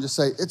heart and just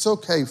say, it's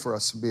okay for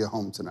us to be at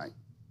home tonight.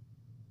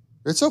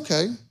 It's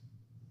okay.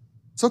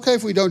 It's okay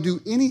if we don't do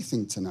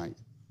anything tonight.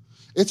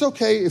 It's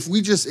okay if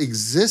we just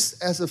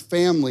exist as a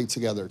family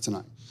together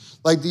tonight.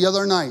 Like the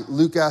other night,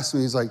 Luke asked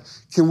me, he's like,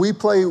 can we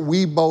play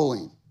Wii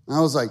bowling? And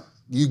I was like,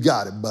 you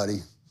got it, buddy.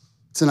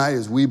 Tonight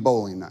is Wii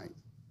bowling night,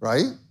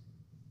 right?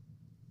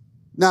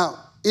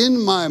 Now, in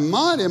my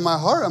mind, in my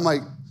heart, I'm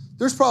like,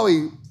 there's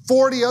probably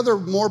 40 other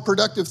more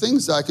productive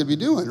things that I could be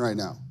doing right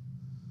now.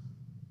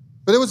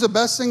 But it was the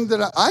best thing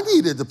that I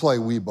needed to play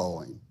Wii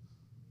bowling.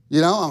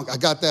 You know, I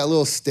got that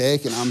little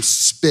stick and I'm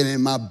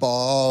spinning my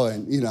ball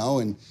and, you know,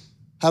 and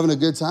having a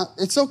good time.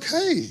 It's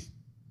okay.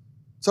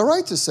 It's all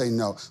right to say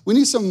no. We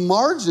need some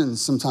margin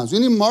sometimes. We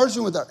need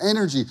margin with our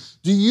energy.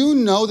 Do you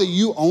know that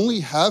you only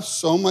have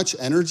so much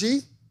energy?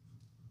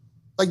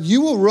 Like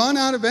you will run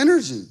out of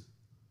energy.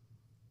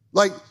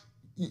 Like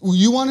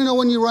you want to know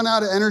when you run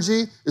out of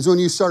energy is when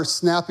you start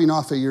snapping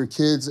off at your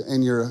kids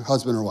and your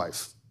husband or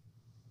wife.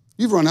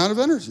 You've run out of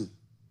energy.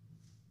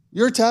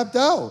 You're tapped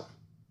out.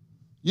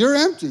 You're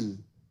empty.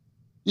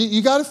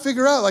 You got to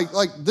figure out,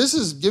 like this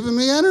is giving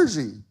me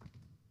energy.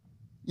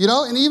 You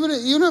know, and even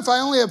if I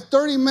only have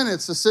 30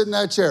 minutes to sit in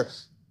that chair,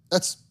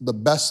 that's the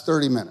best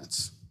 30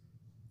 minutes.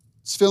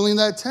 It's filling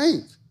that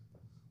tank.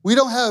 We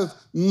don't have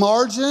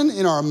margin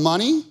in our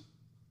money.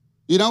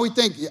 You know, we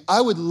think,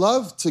 I would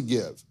love to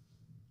give.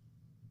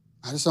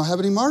 I just don't have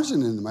any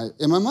margin in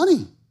my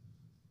money.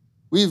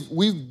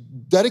 We've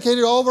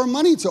dedicated all of our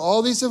money to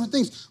all these different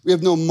things. We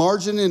have no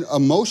margin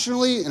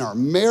emotionally in our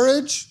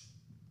marriage.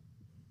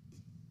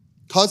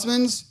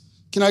 Husbands,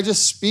 can I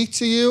just speak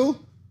to you?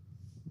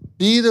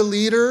 Be the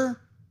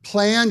leader,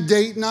 plan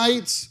date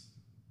nights,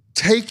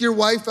 take your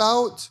wife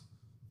out,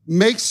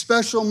 make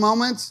special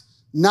moments,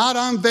 not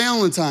on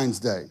Valentine's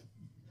Day.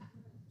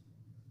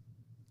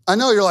 I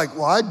know you're like,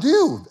 well, I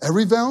do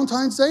every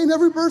Valentine's Day and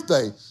every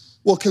birthday.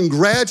 Well,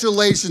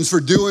 congratulations for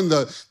doing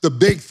the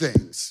big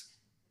things,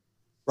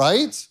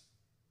 right?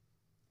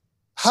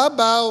 How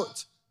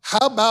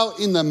about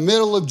in the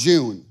middle of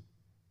June,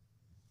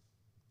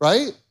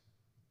 right?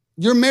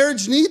 Your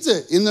marriage needs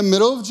it in the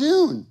middle of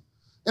June.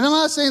 And I'm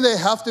not saying they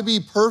have to be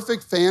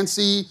perfect,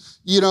 fancy,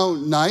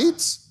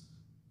 nights.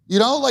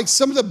 Like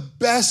some of the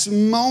best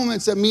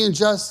moments that me and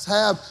Jess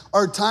have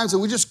are times that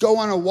we just go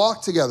on a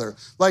walk together.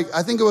 Like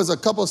I think it was a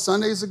couple of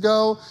Sundays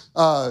ago,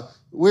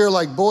 we were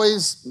like,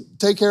 boys,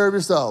 take care of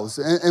yourselves.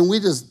 And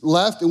we just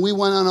left and we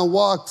went on a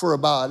walk for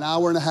about an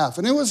hour and a half.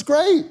 And it was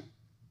great.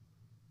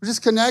 We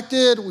just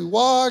connected, we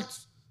walked,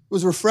 it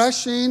was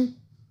refreshing.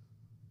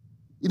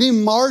 You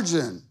need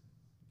margin.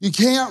 You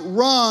can't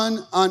run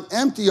on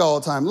empty all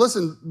the time.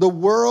 Listen, the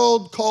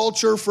world,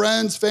 culture,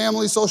 friends,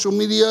 family, social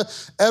media,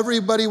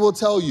 everybody will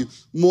tell you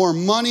more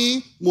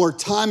money, more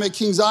time at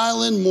Kings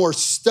Island, more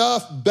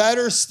stuff,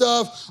 better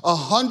stuff,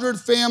 100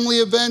 family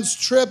events,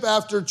 trip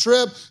after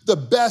trip, the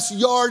best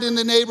yard in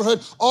the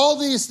neighborhood. All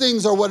these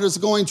things are what is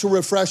going to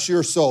refresh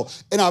your soul.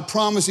 And I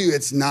promise you,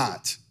 it's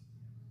not.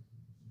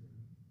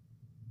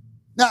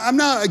 Now, I'm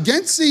not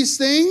against these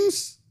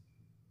things.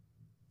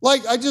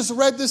 Like, I just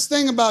read this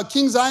thing about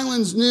Kings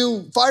Island's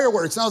new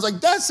fireworks, and I was like,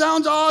 that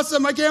sounds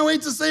awesome. I can't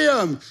wait to see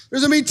them.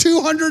 There's going to be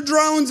 200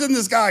 drones in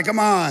the sky. Come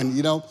on,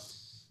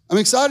 I'm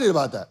excited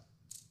about that.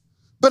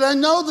 But I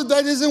know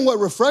that isn't what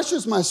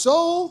refreshes my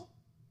soul.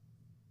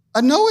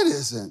 I know it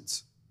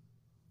isn't.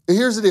 And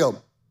here's the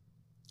deal.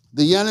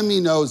 The enemy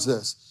knows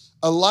this.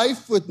 A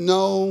life with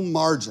no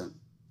margin.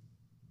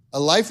 A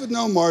life with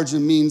no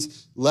margin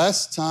means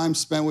less time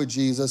spent with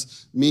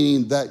Jesus,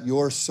 meaning that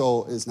your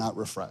soul is not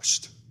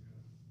refreshed.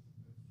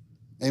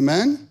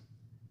 Amen?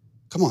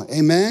 Come on,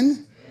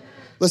 amen?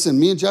 Listen,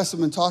 me and Jess have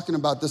been talking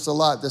about this a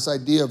lot, this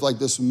idea of like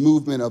this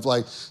movement of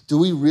like, do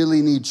we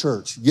really need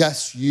church?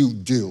 Yes, you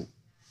do.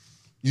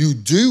 You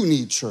do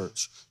need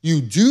church. You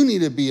do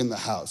need to be in the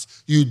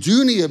house. You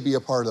do need to be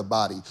a part of the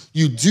body.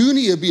 You do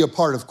need to be a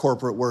part of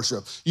corporate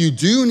worship. You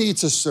do need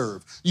to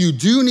serve. You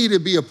do need to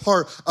be a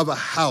part of a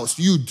house.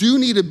 You do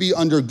need to be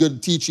under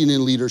good teaching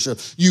and leadership.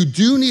 You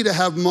do need to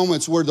have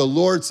moments where the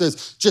Lord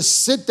says,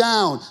 just sit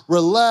down,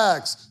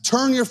 relax,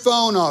 turn your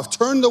phone off,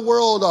 turn the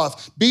world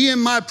off, be in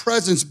my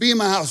presence, be in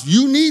my house.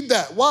 You need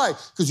that. Why?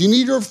 Because you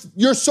need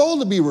your soul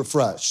to be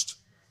refreshed.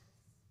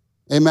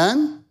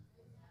 Amen?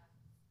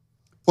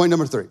 Point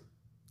number 3.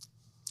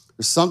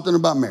 There's something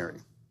about Mary.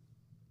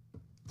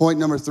 Point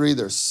number 3,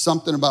 there's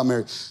something about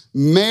Mary.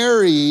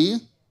 Mary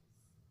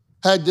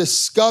had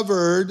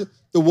discovered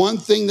the one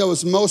thing that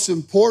was most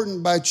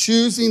important by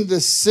choosing to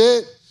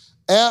sit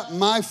at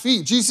my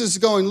feet. Jesus is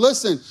going,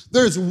 listen,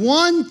 there's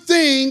one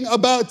thing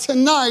about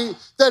tonight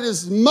that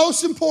is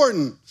most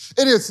important.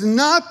 It is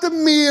not the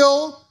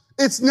meal.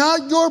 It's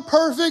not your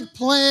perfect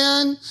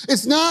plan.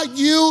 It's not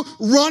you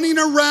running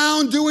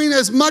around doing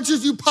as much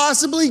as you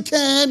possibly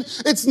can.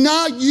 It's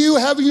not you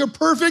having your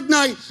perfect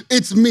night.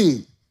 It's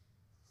me.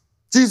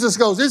 Jesus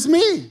goes, it's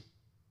me.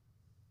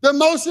 The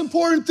most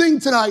important thing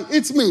tonight,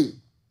 it's me.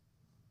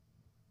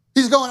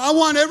 He's going, I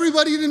want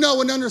everybody to know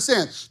and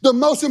understand the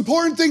most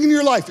important thing in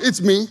your life,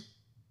 it's me.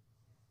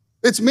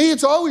 It's me,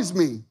 it's always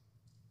me.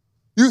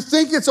 You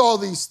think it's all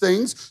these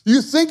things.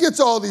 You think it's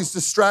all these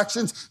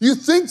distractions. You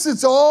think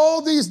it's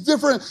all these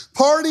different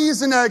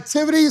parties and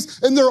activities,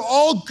 and they're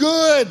all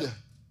good.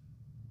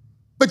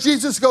 But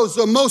Jesus goes,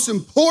 the most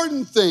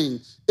important thing,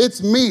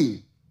 it's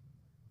me.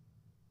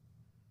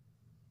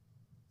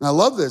 And I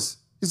love this.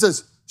 He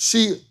says,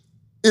 she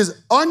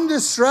is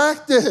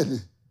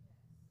undistracted.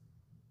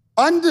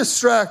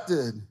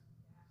 Undistracted.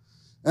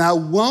 And I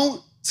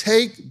won't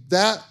take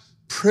that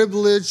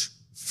privilege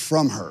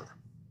from her.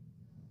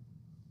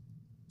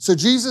 So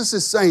Jesus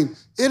is saying,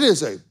 it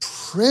is a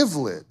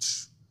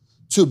privilege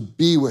to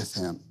be with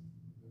him.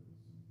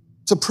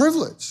 It's a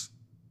privilege.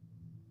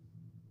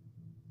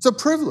 It's a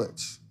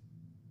privilege.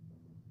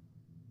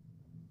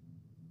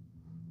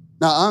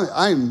 Now,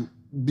 I'm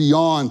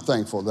beyond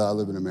thankful that I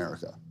live in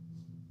America.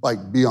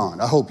 Like,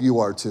 beyond. I hope you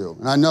are too.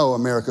 And I know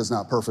America's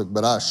not perfect,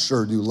 but I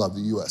sure do love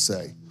the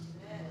USA.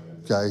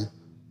 Okay?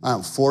 I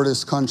am for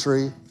this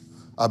country.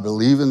 I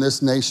believe in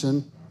this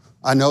nation.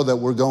 I know that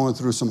we're going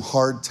through some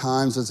hard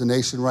times as a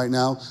nation right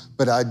now,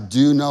 but I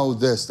do know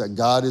this, that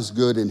God is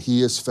good and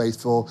he is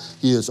faithful.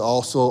 He has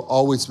also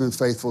always been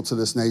faithful to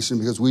this nation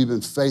because we've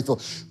been faithful.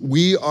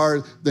 We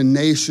are the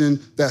nation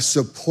that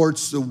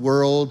supports the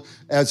world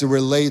as it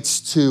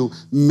relates to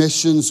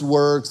missions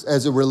works,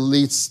 as it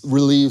relates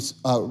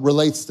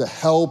to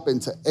help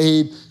and to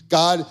aid.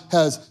 God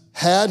has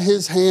had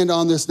his hand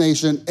on this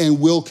nation and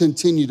will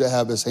continue to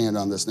have his hand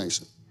on this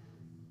nation.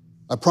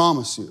 I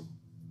promise you.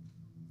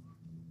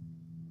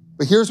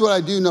 But here's what I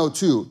do know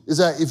too, is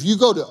that if you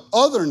go to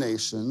other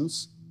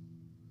nations,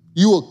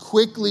 you will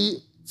quickly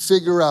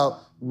figure out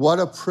what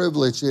a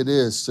privilege it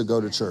is to go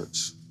to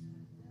church.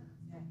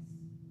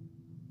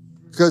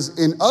 Because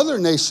in other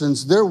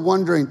nations, they're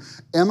wondering,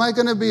 am I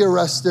going to be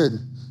arrested?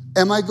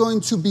 Am I going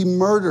to be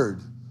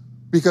murdered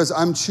because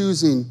I'm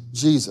choosing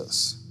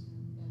Jesus?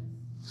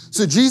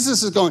 So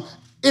Jesus is going,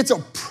 it's a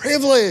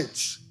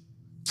privilege.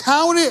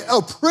 Count it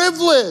a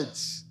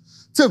privilege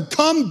to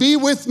come be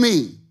with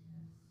me.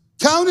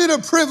 Count it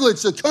a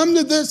privilege to come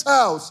to this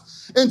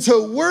house and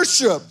to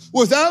worship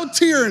without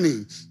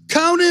tyranny.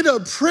 Count it a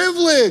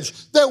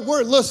privilege that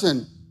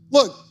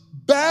look,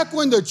 back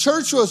when the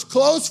church was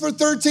closed for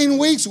 13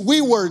 weeks,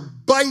 we were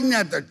biting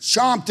at the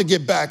chomp to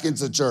get back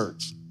into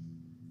church.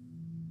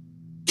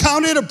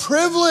 Count it a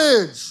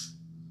privilege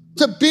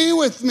to be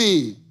with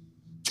me.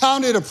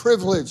 Count it a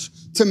privilege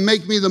to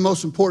make me the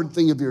most important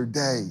thing of your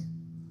day.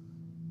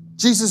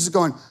 Jesus is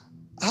going,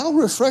 I'll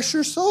refresh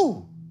your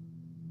soul.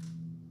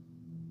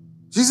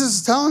 Jesus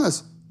is telling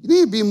us, you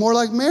need to be more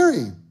like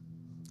Mary.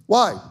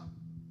 Why?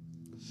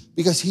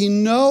 Because he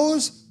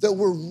knows that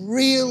we're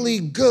really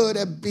good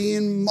at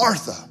being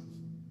Martha.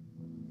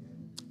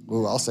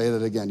 Ooh, I'll say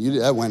that again.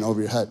 That went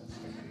over your head.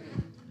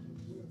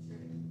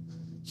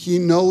 He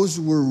knows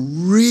we're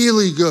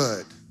really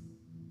good.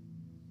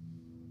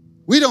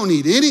 We don't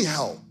need any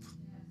help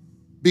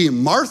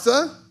being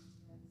Martha.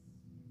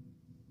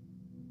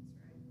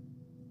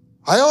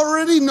 I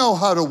already know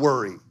how to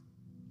worry.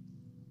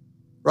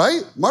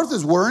 Right?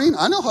 Martha's worrying.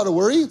 I know how to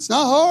worry. It's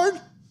not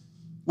hard.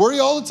 Worry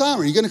all the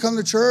time. Are you going to come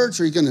to church?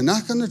 Are you going to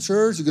not come to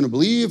church? Are you going to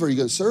believe? Are you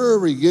going to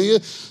serve? Are you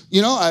going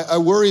to, I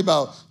worry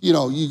about, you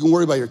can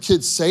worry about your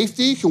kid's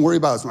safety. You can worry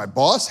about, is my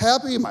boss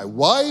happy? My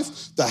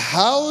wife, the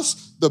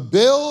house, the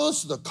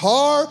bills, the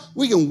car.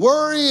 We can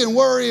worry and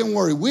worry and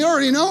worry. We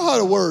already know how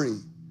to worry.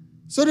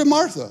 So did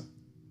Martha.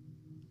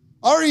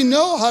 I already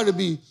know how to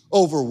be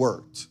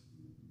overworked.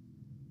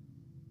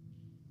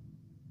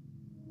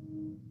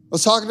 I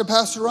was talking to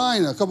Pastor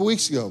Ryan a couple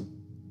weeks ago.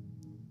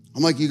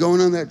 I'm like, you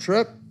going on that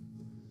trip?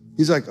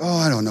 He's like, oh,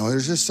 I don't know.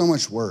 There's just so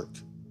much work.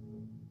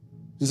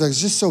 He's like, it's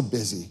just so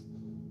busy.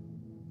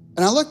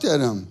 And I looked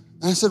at him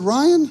and I said,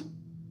 Ryan,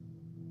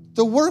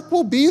 the work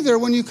will be there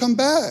when you come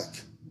back.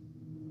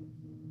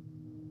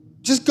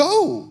 Just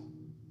go.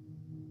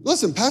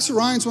 Listen, Pastor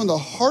Ryan's one of the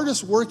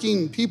hardest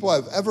working people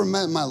I've ever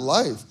met in my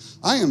life.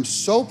 I am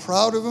so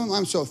proud of him.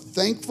 I'm so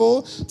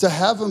thankful to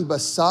have him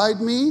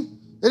beside me.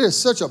 It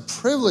is such a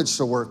privilege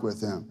to work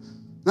with him.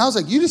 And I was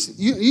like, you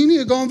need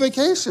to go on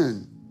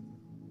vacation.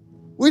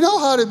 We know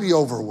how to be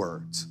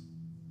overworked,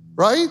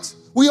 right?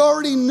 We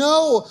already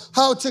know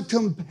how to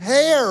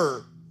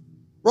compare,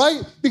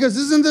 right? Because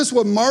isn't this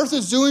what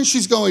Martha's doing?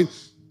 She's going,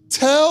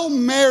 tell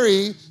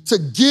Mary to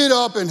get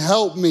up and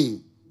help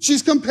me.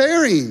 She's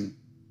comparing.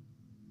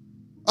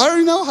 I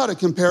already know how to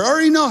compare. I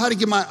already know how to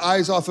get my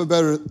eyes off of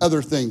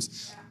other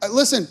things.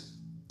 Listen,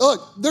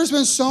 look, there's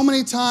been so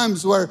many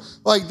times where,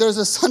 like, there's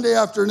a Sunday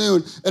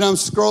afternoon and I'm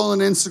scrolling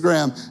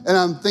Instagram and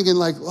I'm thinking,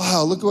 like,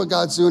 wow, look at what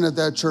God's doing at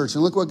that church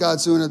and look what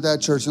God's doing at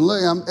that church.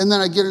 And then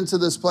I get into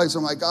this place,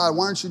 I'm like, God,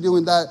 why aren't you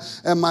doing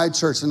that at my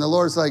church? And the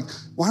Lord's like,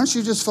 why don't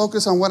you just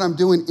focus on what I'm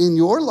doing in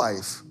your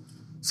life?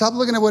 Stop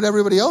looking at what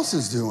everybody else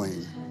is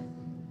doing.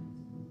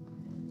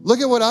 Look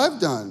at what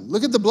I've done.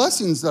 Look at the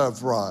blessings that I've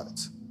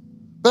brought.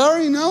 But I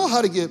already know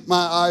how to get my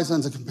eyes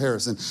onto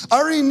comparison. I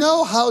already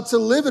know how to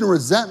live in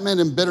resentment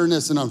and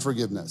bitterness and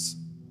unforgiveness.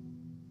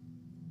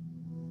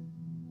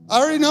 I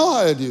already know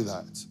how to do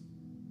that.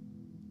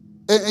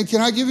 And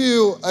can I give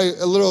you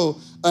a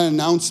little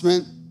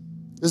announcement?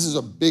 This is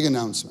a big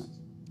announcement,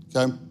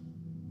 okay?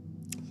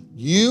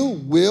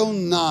 You will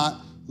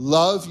not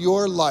love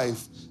your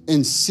life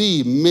and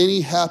see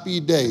many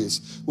happy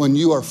days when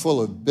you are full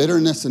of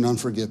bitterness and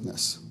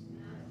unforgiveness.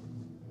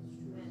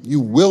 You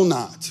will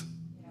not.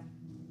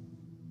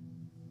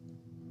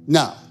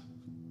 Now,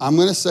 I'm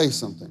going to say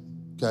something,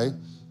 okay?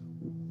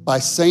 By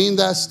saying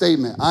that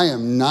statement, I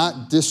am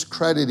not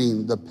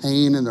discrediting the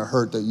pain and the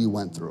hurt that you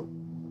went through.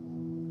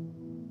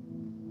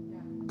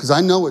 Because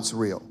I know it's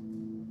real.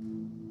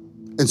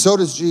 And so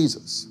does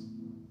Jesus.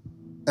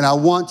 And I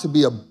want to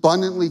be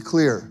abundantly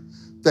clear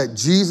that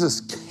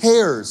Jesus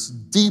cares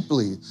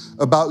deeply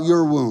about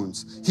your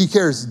wounds. He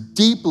cares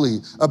deeply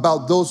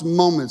about those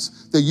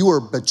moments that you were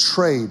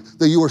betrayed,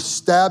 that you were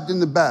stabbed in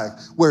the back,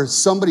 where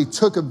somebody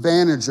took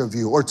advantage of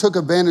you or took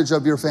advantage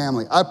of your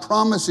family. I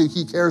promise you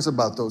he cares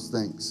about those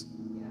things.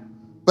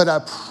 But I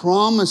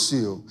promise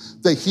you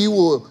that he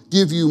will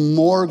give you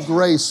more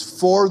grace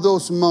for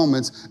those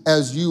moments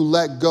as you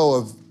let go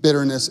of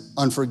bitterness,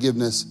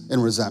 unforgiveness,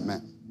 and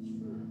resentment.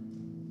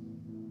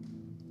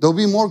 There'll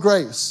be more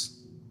grace.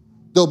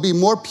 There'll be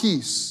more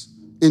peace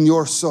in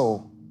your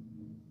soul.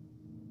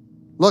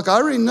 Look, I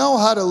already know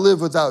how to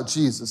live without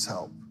Jesus'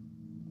 help.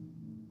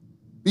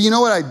 But you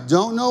know what I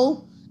don't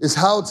know is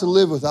how to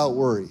live without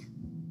worry.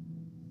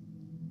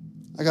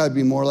 I got to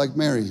be more like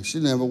Mary. She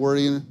didn't have a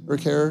worry or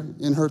care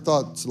in her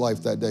thoughts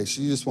life that day.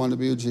 She just wanted to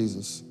be with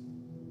Jesus.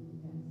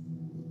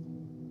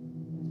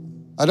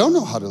 I don't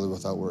know how to live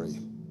without worry.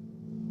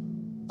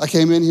 I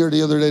came in here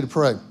the other day to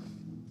pray.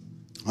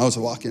 I was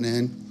walking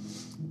in.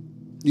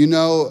 You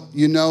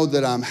know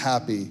that I'm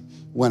happy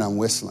when I'm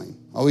whistling.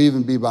 I'll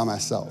even be by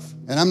myself.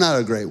 And I'm not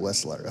a great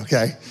whistler,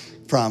 okay?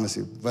 Promise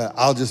you. But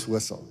I'll just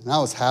whistle. And I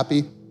was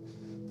happy.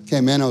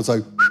 Came in, I was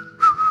like,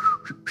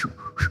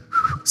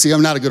 see,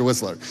 I'm not a good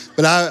whistler.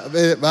 But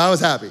I was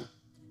happy.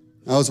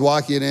 I was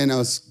walking in. I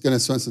was going to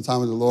spend some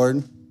time with the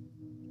Lord.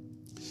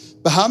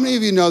 But how many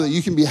of you know that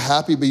you can be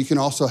happy, but you can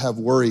also have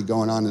worry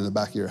going on in the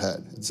back of your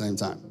head at the same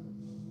time?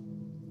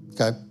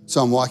 Okay?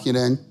 So I'm walking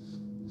in.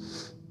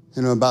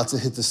 And I'm about to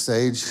hit the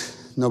stage.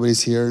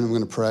 Nobody's here, and I'm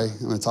going to pray.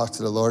 I'm going to talk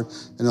to the Lord.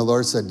 And the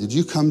Lord said, did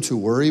you come to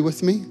worry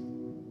with me?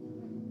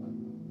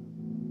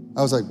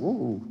 I was like,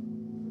 whoa.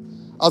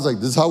 I was like,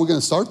 this is how we're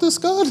going to start this,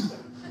 God?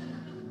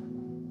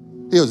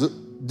 He goes,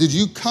 did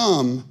you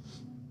come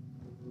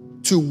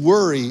to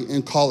worry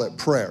and call it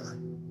prayer?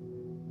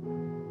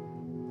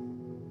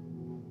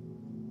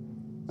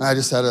 And I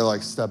just had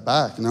to step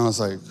back. And I was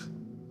like,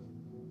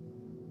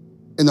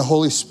 and the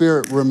Holy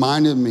Spirit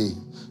reminded me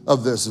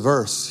of this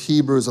verse,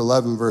 Hebrews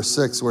 11, verse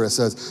 6, where it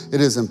says,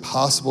 it is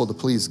impossible to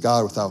please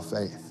God without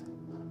faith.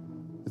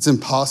 It's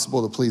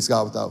impossible to please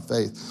God without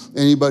faith.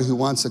 Anybody who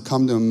wants to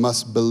come to him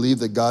must believe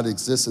that God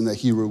exists and that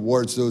he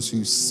rewards those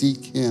who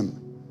seek him.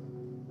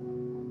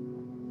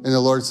 And the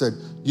Lord said,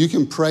 you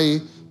can pray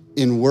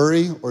in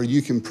worry or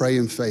you can pray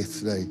in faith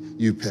today.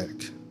 You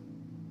pick.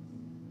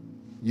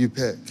 You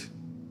pick.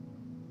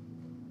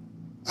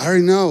 I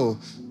already know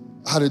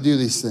how to do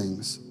these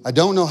things. I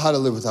don't know how to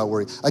live without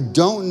worry. I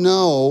don't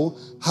know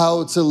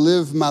how to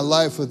live my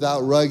life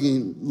without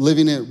running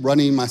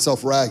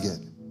myself ragged.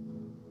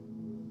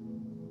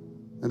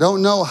 I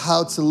don't know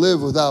how to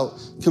live without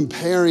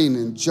comparing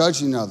and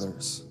judging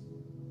others.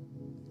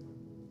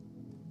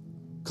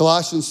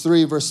 Colossians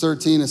 3, verse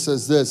 13, it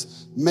says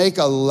this, make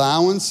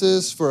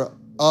allowances for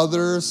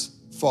others'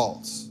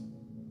 faults.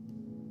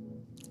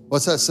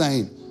 What's that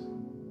saying?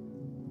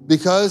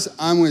 Because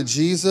I'm with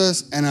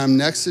Jesus and I'm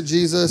next to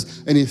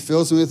Jesus and he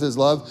fills me with his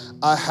love,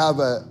 I have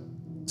a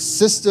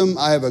system,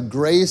 I have a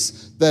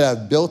grace that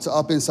I've built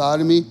up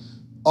inside of me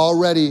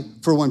already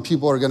for when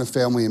people are going to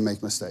fail me and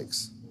make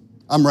mistakes.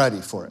 I'm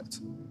ready for it.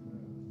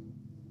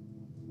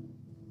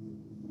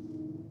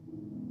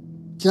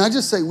 Can I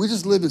just say, we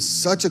just live in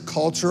such a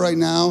culture right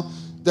now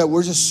that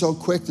we're just so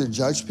quick to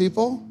judge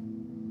people.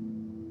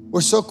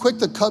 We're so quick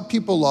to cut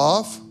people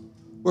off.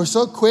 We're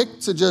so quick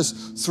to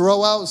just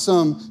throw out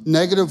some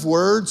negative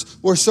words.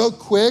 We're so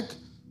quick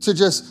to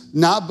just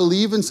not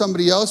believe in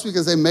somebody else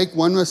because they make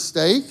one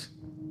mistake.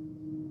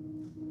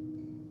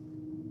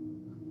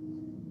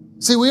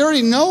 See, we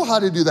already know how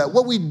to do that.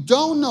 What we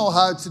don't know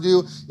how to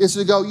do is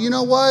to go, you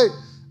know what?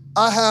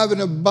 I have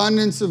an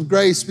abundance of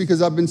grace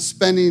because I've been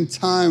spending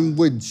time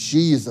with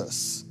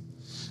Jesus.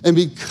 And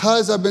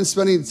because I've been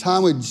spending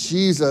time with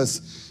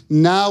Jesus,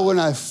 now when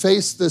I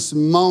face this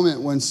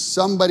moment when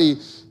somebody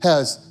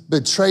has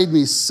betrayed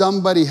me,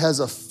 somebody has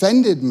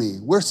offended me.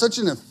 We're such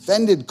an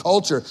offended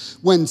culture.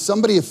 When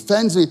somebody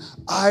offends me,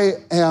 I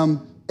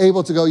am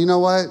able to go, you know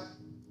what?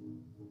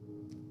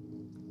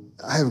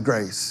 I have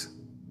grace.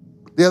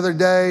 The other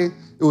day,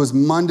 it was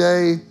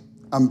Monday.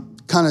 I'm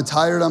kind of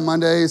tired on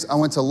Mondays. I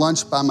went to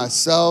lunch by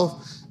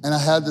myself, and I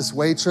had this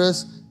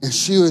waitress, and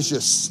she was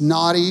just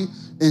snotty,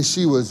 and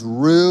she was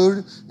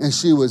rude, and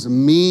she was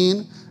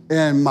mean,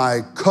 and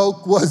my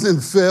Coke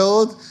wasn't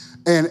filled,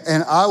 and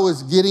I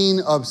was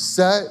getting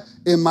upset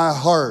in my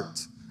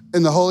heart.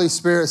 And the Holy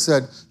Spirit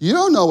said, you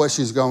don't know what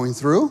she's going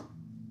through.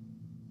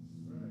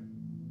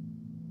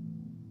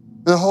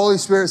 And the Holy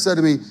Spirit said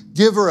to me,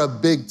 give her a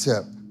big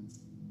tip.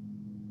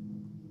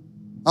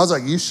 I was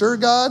like, you sure,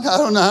 God? I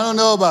don't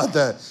know about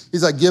that.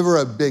 He's like, give her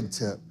a big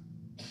tip.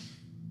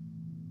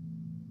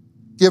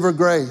 Give her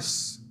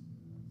grace.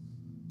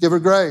 Give her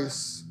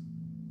grace.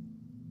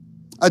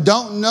 I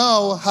don't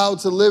know how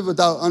to live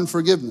without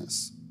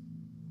unforgiveness.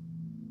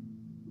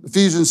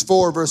 Ephesians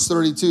 4, verse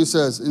 32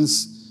 says,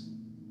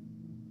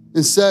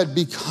 instead,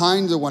 be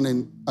kind to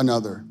one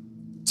another,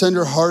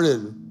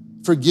 tenderhearted,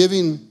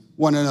 forgiving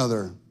one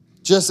another,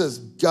 just as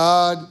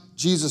God,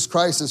 Jesus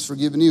Christ, has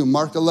forgiven you.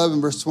 Mark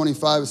 11, verse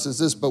 25, it says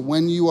this, but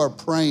when you are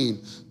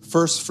praying,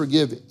 first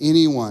forgive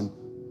anyone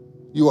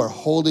you are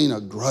holding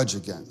a grudge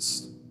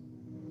against,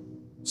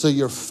 so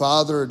your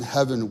Father in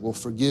heaven will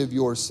forgive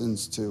your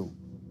sins too.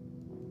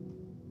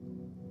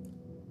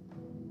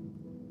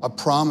 I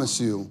promise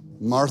you,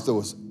 Martha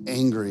was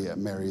angry at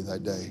Mary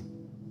that day.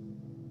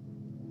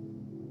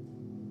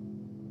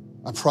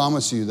 I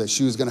promise you that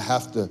she was going to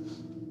have to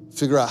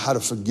figure out how to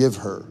forgive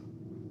her,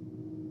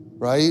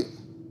 right?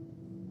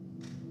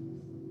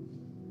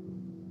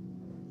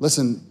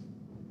 Listen,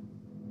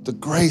 the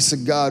grace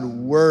of God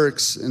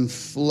works and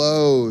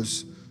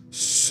flows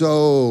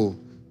so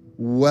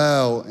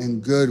well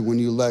and good when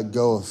you let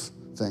go of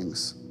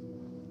things.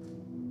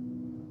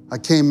 I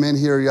came in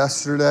here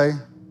yesterday.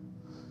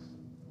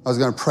 I was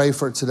going to pray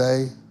for it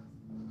today.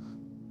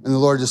 And the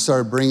Lord just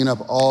started bringing up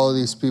all of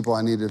these people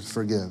I needed to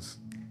forgive.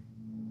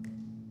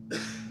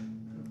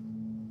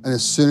 And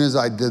as soon as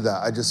I did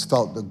that, I just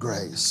felt the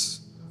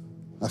grace.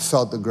 I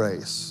felt the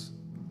grace.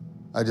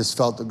 I just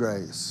felt the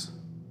grace.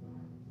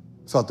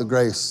 I felt the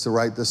grace to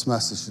write this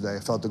message today. I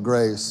felt the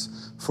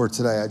grace for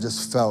today. I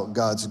just felt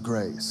God's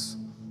grace.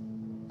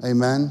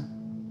 Amen.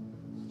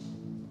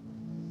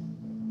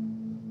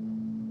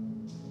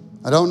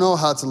 I don't know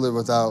how to live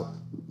without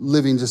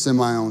living just in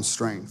my own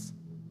strength.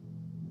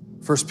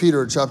 1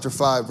 Peter chapter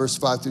 5, verse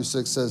 5 through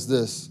 6 says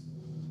this,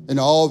 and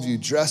all of you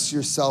dress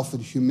yourself in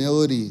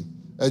humility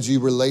as you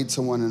relate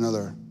to one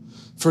another.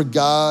 For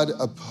God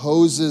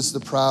opposes the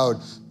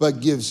proud, but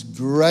gives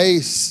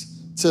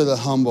grace to the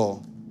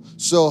humble.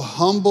 So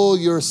humble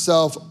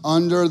yourself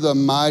under the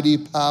mighty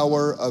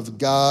power of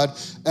God,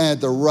 and at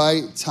the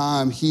right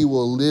time, he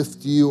will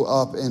lift you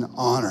up in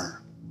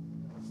honor.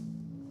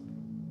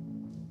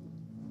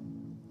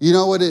 You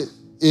know what it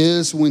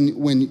is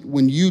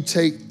when you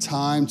take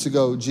time to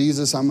go,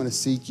 Jesus, I'm going to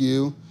seek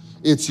you.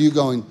 It's you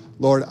going,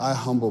 Lord, I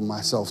humble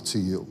myself to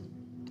you.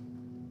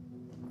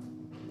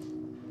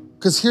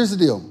 Because here's the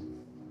deal.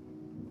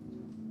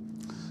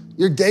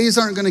 Your days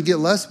aren't going to get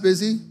less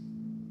busy.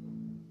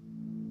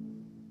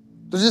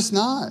 They're just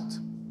not.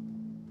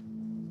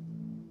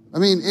 I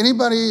mean,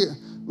 anybody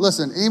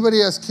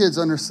has kids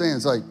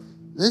understands, like,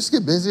 they just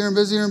get busier and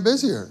busier and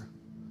busier.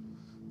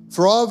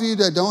 For all of you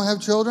that don't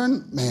have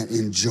children, man,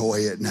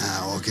 enjoy it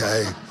now,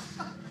 okay?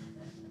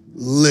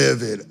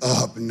 Live it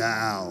up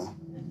now,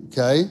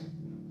 okay?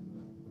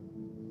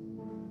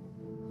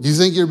 You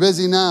think you're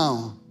busy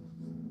now.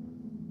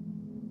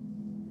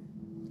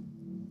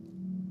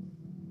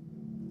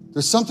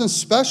 There's something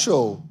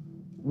special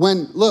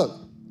when, look,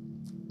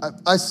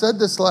 I said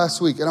this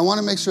last week, and I want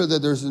to make sure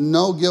that there's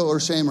no guilt or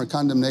shame or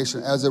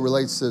condemnation as it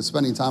relates to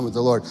spending time with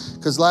the Lord.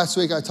 Because last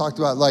week I talked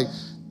about, like,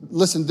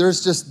 listen,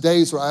 there's just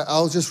days where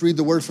I'll just read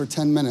the word for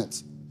 10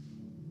 minutes.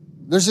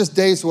 There's just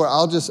days where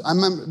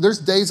there's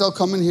days I'll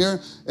come in here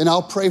and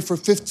I'll pray for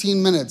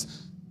 15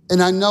 minutes.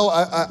 And I know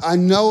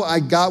I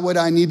got what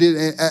I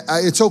needed.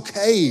 It's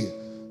okay.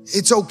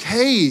 It's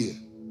okay.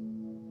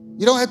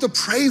 You don't have to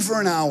pray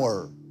for an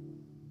hour.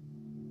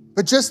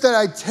 But just that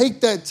I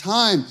take that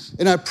time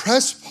and I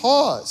press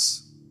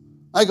pause.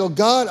 I go,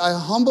 God, I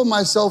humble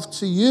myself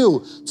to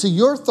you, to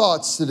your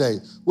thoughts today,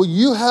 what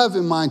you have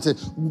in mind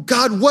today.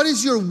 God, what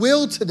is your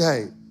will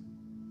today?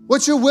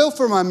 What's your will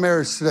for my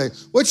marriage today?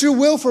 What's your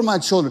will for my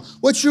children?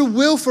 What's your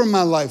will for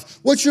my life?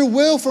 What's your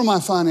will for my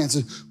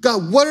finances?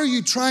 God, what are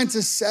you trying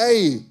to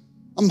say?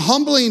 I'm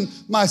humbling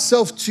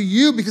myself to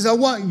you because I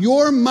want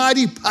your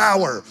mighty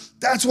power.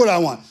 That's what I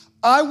want.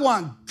 I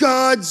want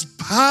God's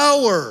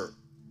power.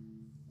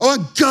 I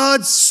want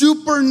God's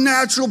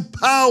supernatural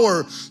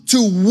power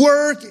to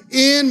work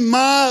in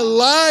my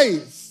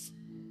life.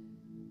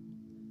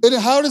 And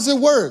how does it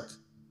work?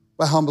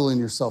 By humbling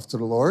yourself to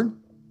the Lord.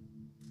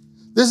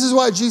 This is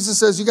why Jesus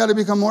says you got to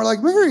become more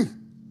like Mary.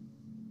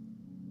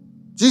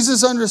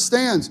 Jesus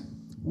understands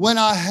when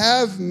I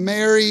have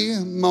Mary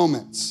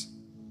moments,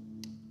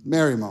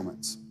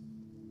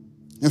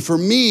 and for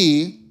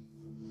me,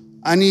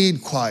 I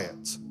need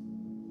quiet.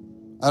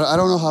 I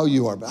don't know how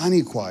you are, but I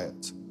need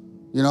quiet.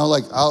 You know,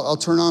 like I'll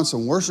turn on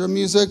some worship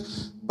music,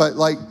 but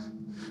like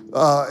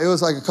it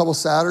was like a couple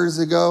Saturdays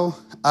ago,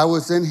 I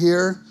was in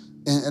here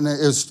and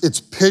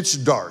it's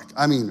pitch dark.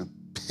 I mean,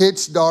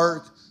 pitch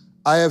dark.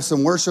 I have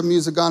some worship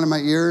music on in my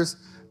ears,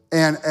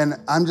 and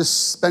I'm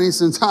just spending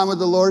some time with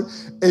the Lord,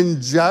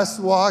 and Jess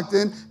walked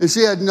in, and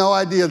she had no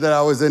idea that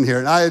I was in here,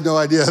 and I had no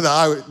idea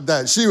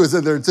that she was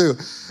in there too.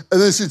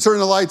 And then she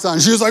turned the lights on.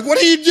 She was like, "What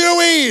are you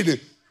doing?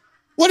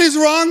 What is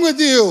wrong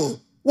with you?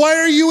 Why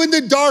are you in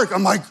the dark?"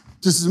 I'm like,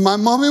 "This is my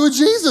moment with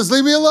Jesus.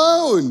 Leave me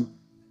alone."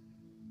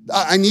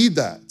 I need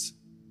that.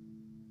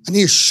 I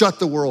need to shut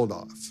the world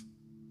off,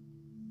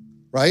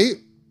 right?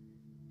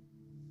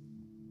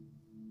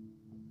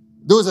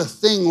 There was a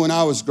thing when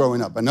I was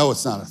growing up. I know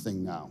it's not a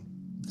thing now,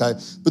 okay?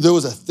 But there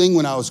was a thing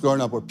when I was growing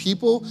up where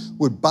people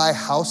would buy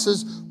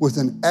houses with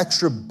an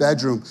extra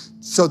bedroom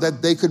so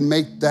that they could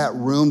make that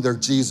room their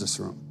Jesus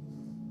room.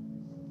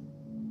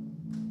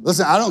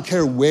 Listen, I don't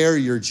care where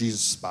your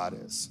Jesus spot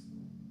is.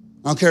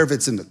 I don't care if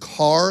it's in the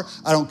car.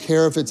 I don't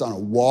care if it's on a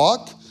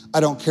walk. I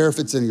don't care if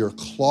it's in your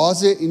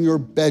closet in your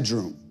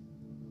bedroom.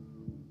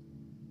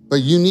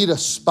 But you need a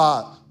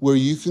spot where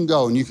you can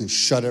go and you can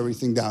shut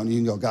everything down. You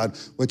can go, "God,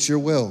 what's your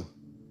will?"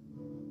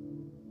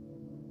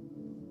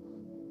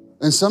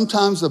 And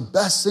sometimes the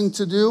best thing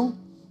to do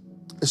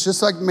is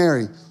just like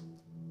Mary.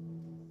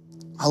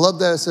 I love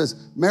that it says,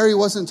 Mary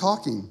wasn't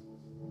talking.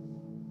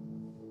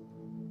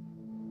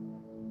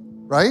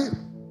 Right?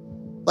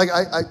 Like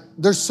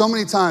there's so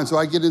many times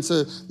where I get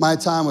into my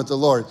time with the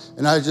Lord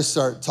and I just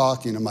start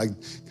talking. I'm like,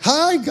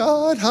 "Hi,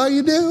 God, how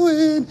you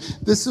doing?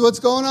 This is what's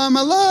going on in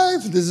my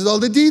life. This is all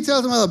the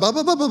details of my life, blah,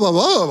 blah, blah, blah, blah,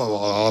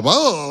 blah, blah,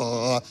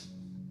 blah."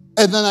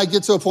 And then I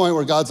get to a point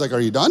where God's like, "Are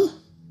you done?"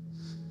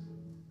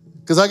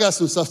 Because I got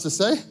some stuff to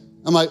say.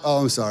 I'm like, "Oh,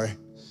 I'm sorry."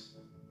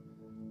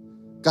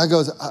 God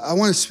goes, I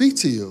want to speak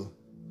to you.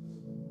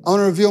 I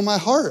want to reveal my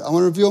heart. I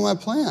want to reveal my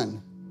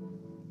plan.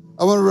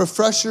 I want to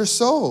refresh your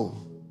soul.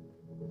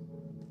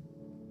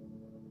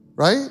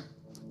 Right?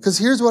 Because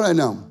here's what I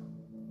know.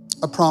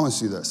 I promise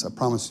you this.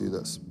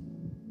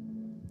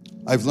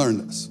 I've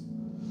learned this.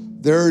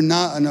 There are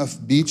not enough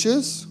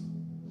beaches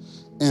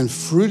and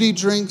fruity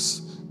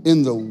drinks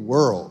in the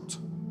world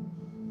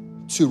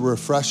to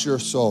refresh your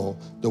soul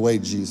the way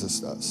Jesus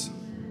does.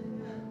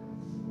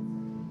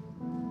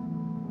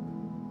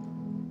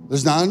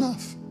 There's not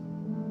enough.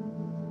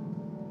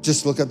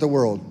 Just look at the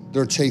world.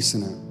 They're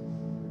chasing it.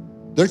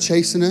 They're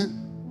chasing it.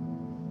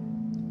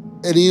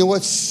 And you know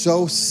what's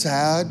so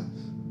sad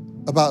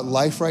about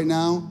life right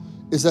now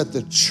is that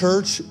the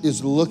church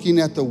is looking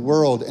at the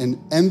world and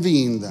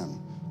envying them,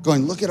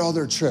 going, "Look at all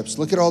their trips,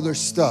 look at all their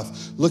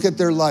stuff, look at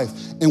their life."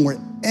 And we're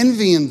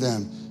envying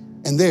them,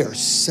 and they are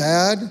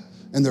sad,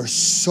 and their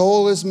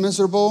soul is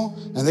miserable,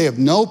 and they have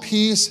no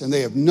peace, and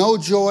they have no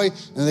joy,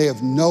 and they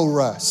have no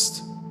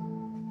rest.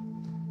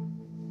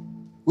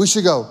 We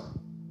should go,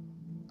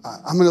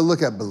 I'm gonna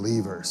look at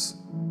believers.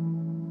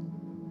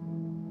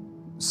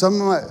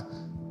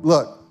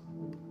 Look,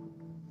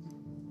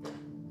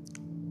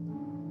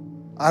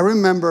 I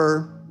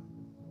remember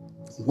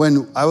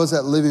when I was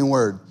at Living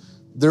Word,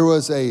 there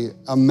was a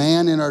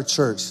man in our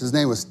church. His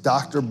name was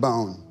Dr.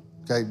 Bone,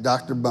 okay,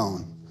 Dr.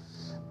 Bone.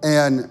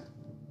 And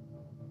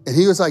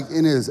he was like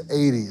in his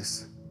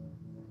 80s.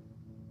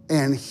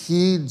 And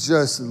he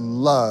just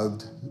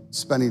loved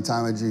spending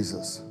time with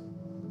Jesus.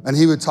 And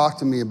he would talk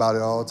to me about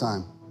it all the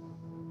time.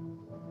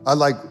 I'd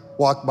like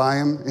walk by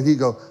him and he'd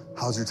go,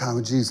 "How's your time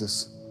with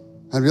Jesus?"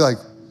 I'd be like,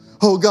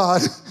 "Oh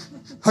God,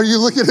 are you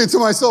looking into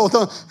my soul?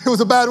 It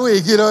was a bad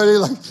week, you know?" And he's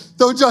like,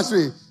 "Don't judge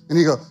me." And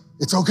he'd go,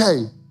 "It's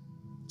okay.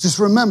 Just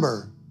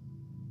remember,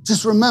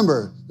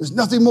 there's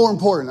nothing more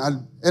important."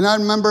 And I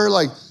remember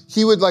like,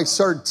 he would like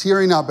start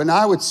tearing up and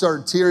I would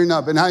start tearing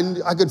up and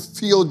I could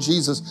feel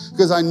Jesus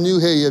because I knew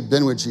he had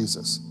been with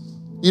Jesus.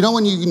 You know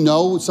when you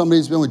know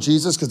somebody's been with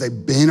Jesus because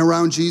they've been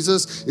around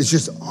Jesus, it's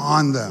just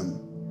on them.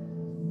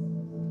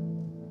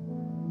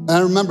 And I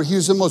remember he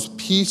was the most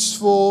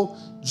peaceful,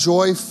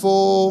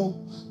 joyful,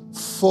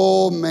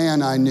 full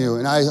man I knew.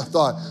 And I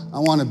thought, I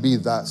want to be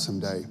that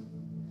someday.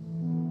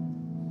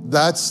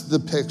 That's the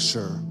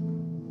picture.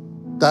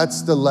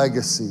 That's the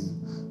legacy.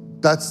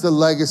 That's the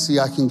legacy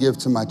I can give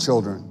to my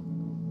children.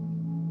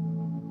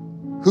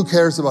 Who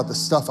cares about the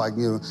stuff I can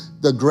give them?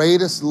 The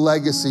greatest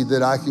legacy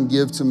that I can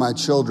give to my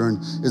children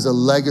is a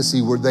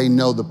legacy where they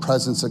know the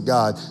presence of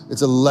God.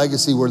 It's a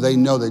legacy where they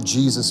know that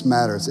Jesus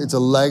matters. It's a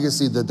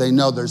legacy that they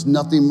know there's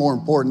nothing more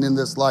important in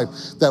this life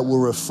that will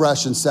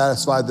refresh and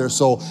satisfy their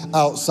soul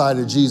outside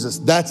of Jesus.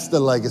 That's the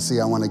legacy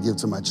I want to give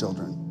to my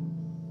children.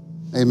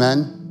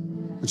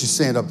 Amen? Would you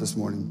stand up this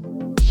morning?